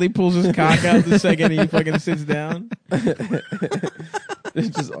immediately pulls his cock out the second he fucking sits down.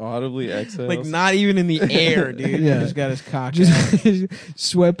 It just audibly exhales. Like not even in the air, dude. Yeah. He just got his cock just out.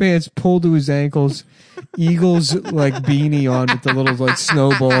 sweatpants pulled to his ankles, Eagles like beanie on with the little like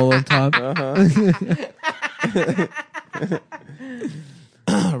snowball on top.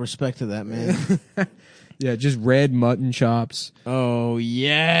 Respect to that, man. Yeah, just red mutton chops. Oh,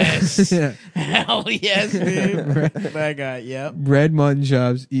 yes. Yeah. Hell yes, dude. That guy, yep. Red mutton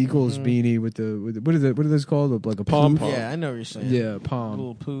chops, Eagles beanie with the what are those called? Like a Pom poof? pom. Yeah, I know what you're saying. Yeah, A palm.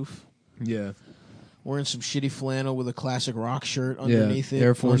 little poof. Yeah. Wearing some shitty flannel with a classic rock shirt underneath it.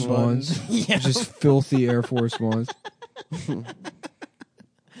 Air Force unbuttoned. Ones. Yeah. Just filthy Air Force Ones.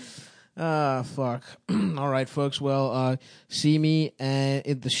 Fuck. All right, folks. Well, see me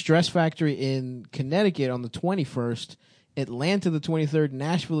at the Stress Factory in Connecticut on the 21st, Atlanta the 23rd,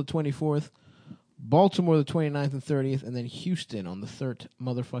 Nashville the 24th, Baltimore the 29th and 30th, and then Houston on the 3rd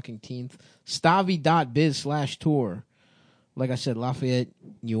motherfucking 10th. Stavi.biz/tour. Like I said, Lafayette,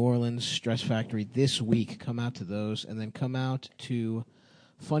 New Orleans, Stress Factory this week. Come out to those, and then come out to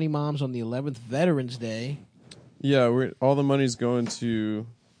Funny Moms on the 11th, Veterans Day. Yeah, all the money's going to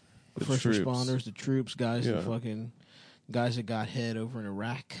the First troops. responders, the troops, guys Yeah. that fucking guys that got head over in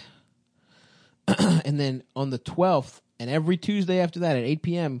Iraq. And then on the 12th, and every Tuesday after that at 8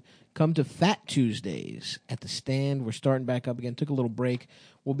 p.m., come to Fat Tuesdays at the Stand. We're starting back up again. Took a little break.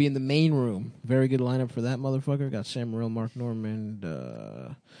 We'll be in the main room. Very good lineup for that motherfucker. Got Sam Morril, Mark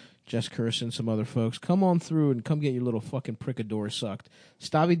Norman, Jess Curson, some other folks. Come on through and come get your little fucking prickador sucked.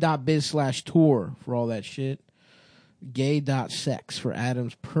 Stavi.biz/tour for all that shit. Gay.sex for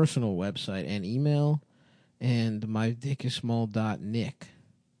Adam's personal website and email. And mydicissmall.nick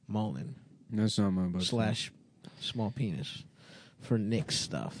Mullen That's not my book. / small penis for Nick's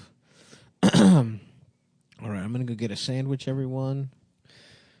stuff. All right, I'm going to go get a sandwich, everyone.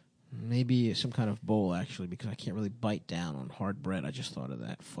 Maybe some kind of bowl, actually, because I can't really bite down on hard bread. I just thought of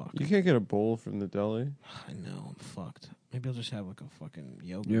that. Fuck. You can't get a bowl from the deli. I know, I'm fucked. Maybe I'll just have like a fucking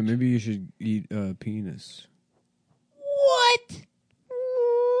yogurt. Yeah, maybe you should eat penis. What?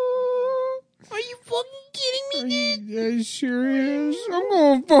 Are you fucking kidding me, dude? Are you serious? I'm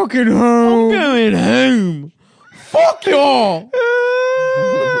going fucking home. I'm going home. Fuck y'all.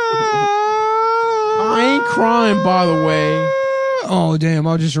 I ain't crying, by the way. Oh, damn.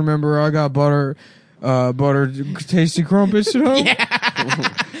 I'll just remember I got butter tasty crumpets at home. Yeah.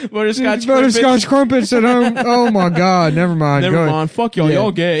 Butterscotch Crumpets at home. Oh, my God. Never mind. Never mind. Fuck y'all. Yeah.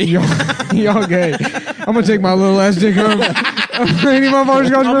 Y'all gay. Y'all gay. I'm going to take my little ass dick home. Any of my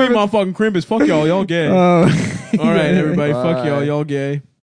butterscotch I'll crumpets. be my fucking crimpets. Fuck y'all. Y'all gay. All right, everybody. Fuck y'all. Y'all gay.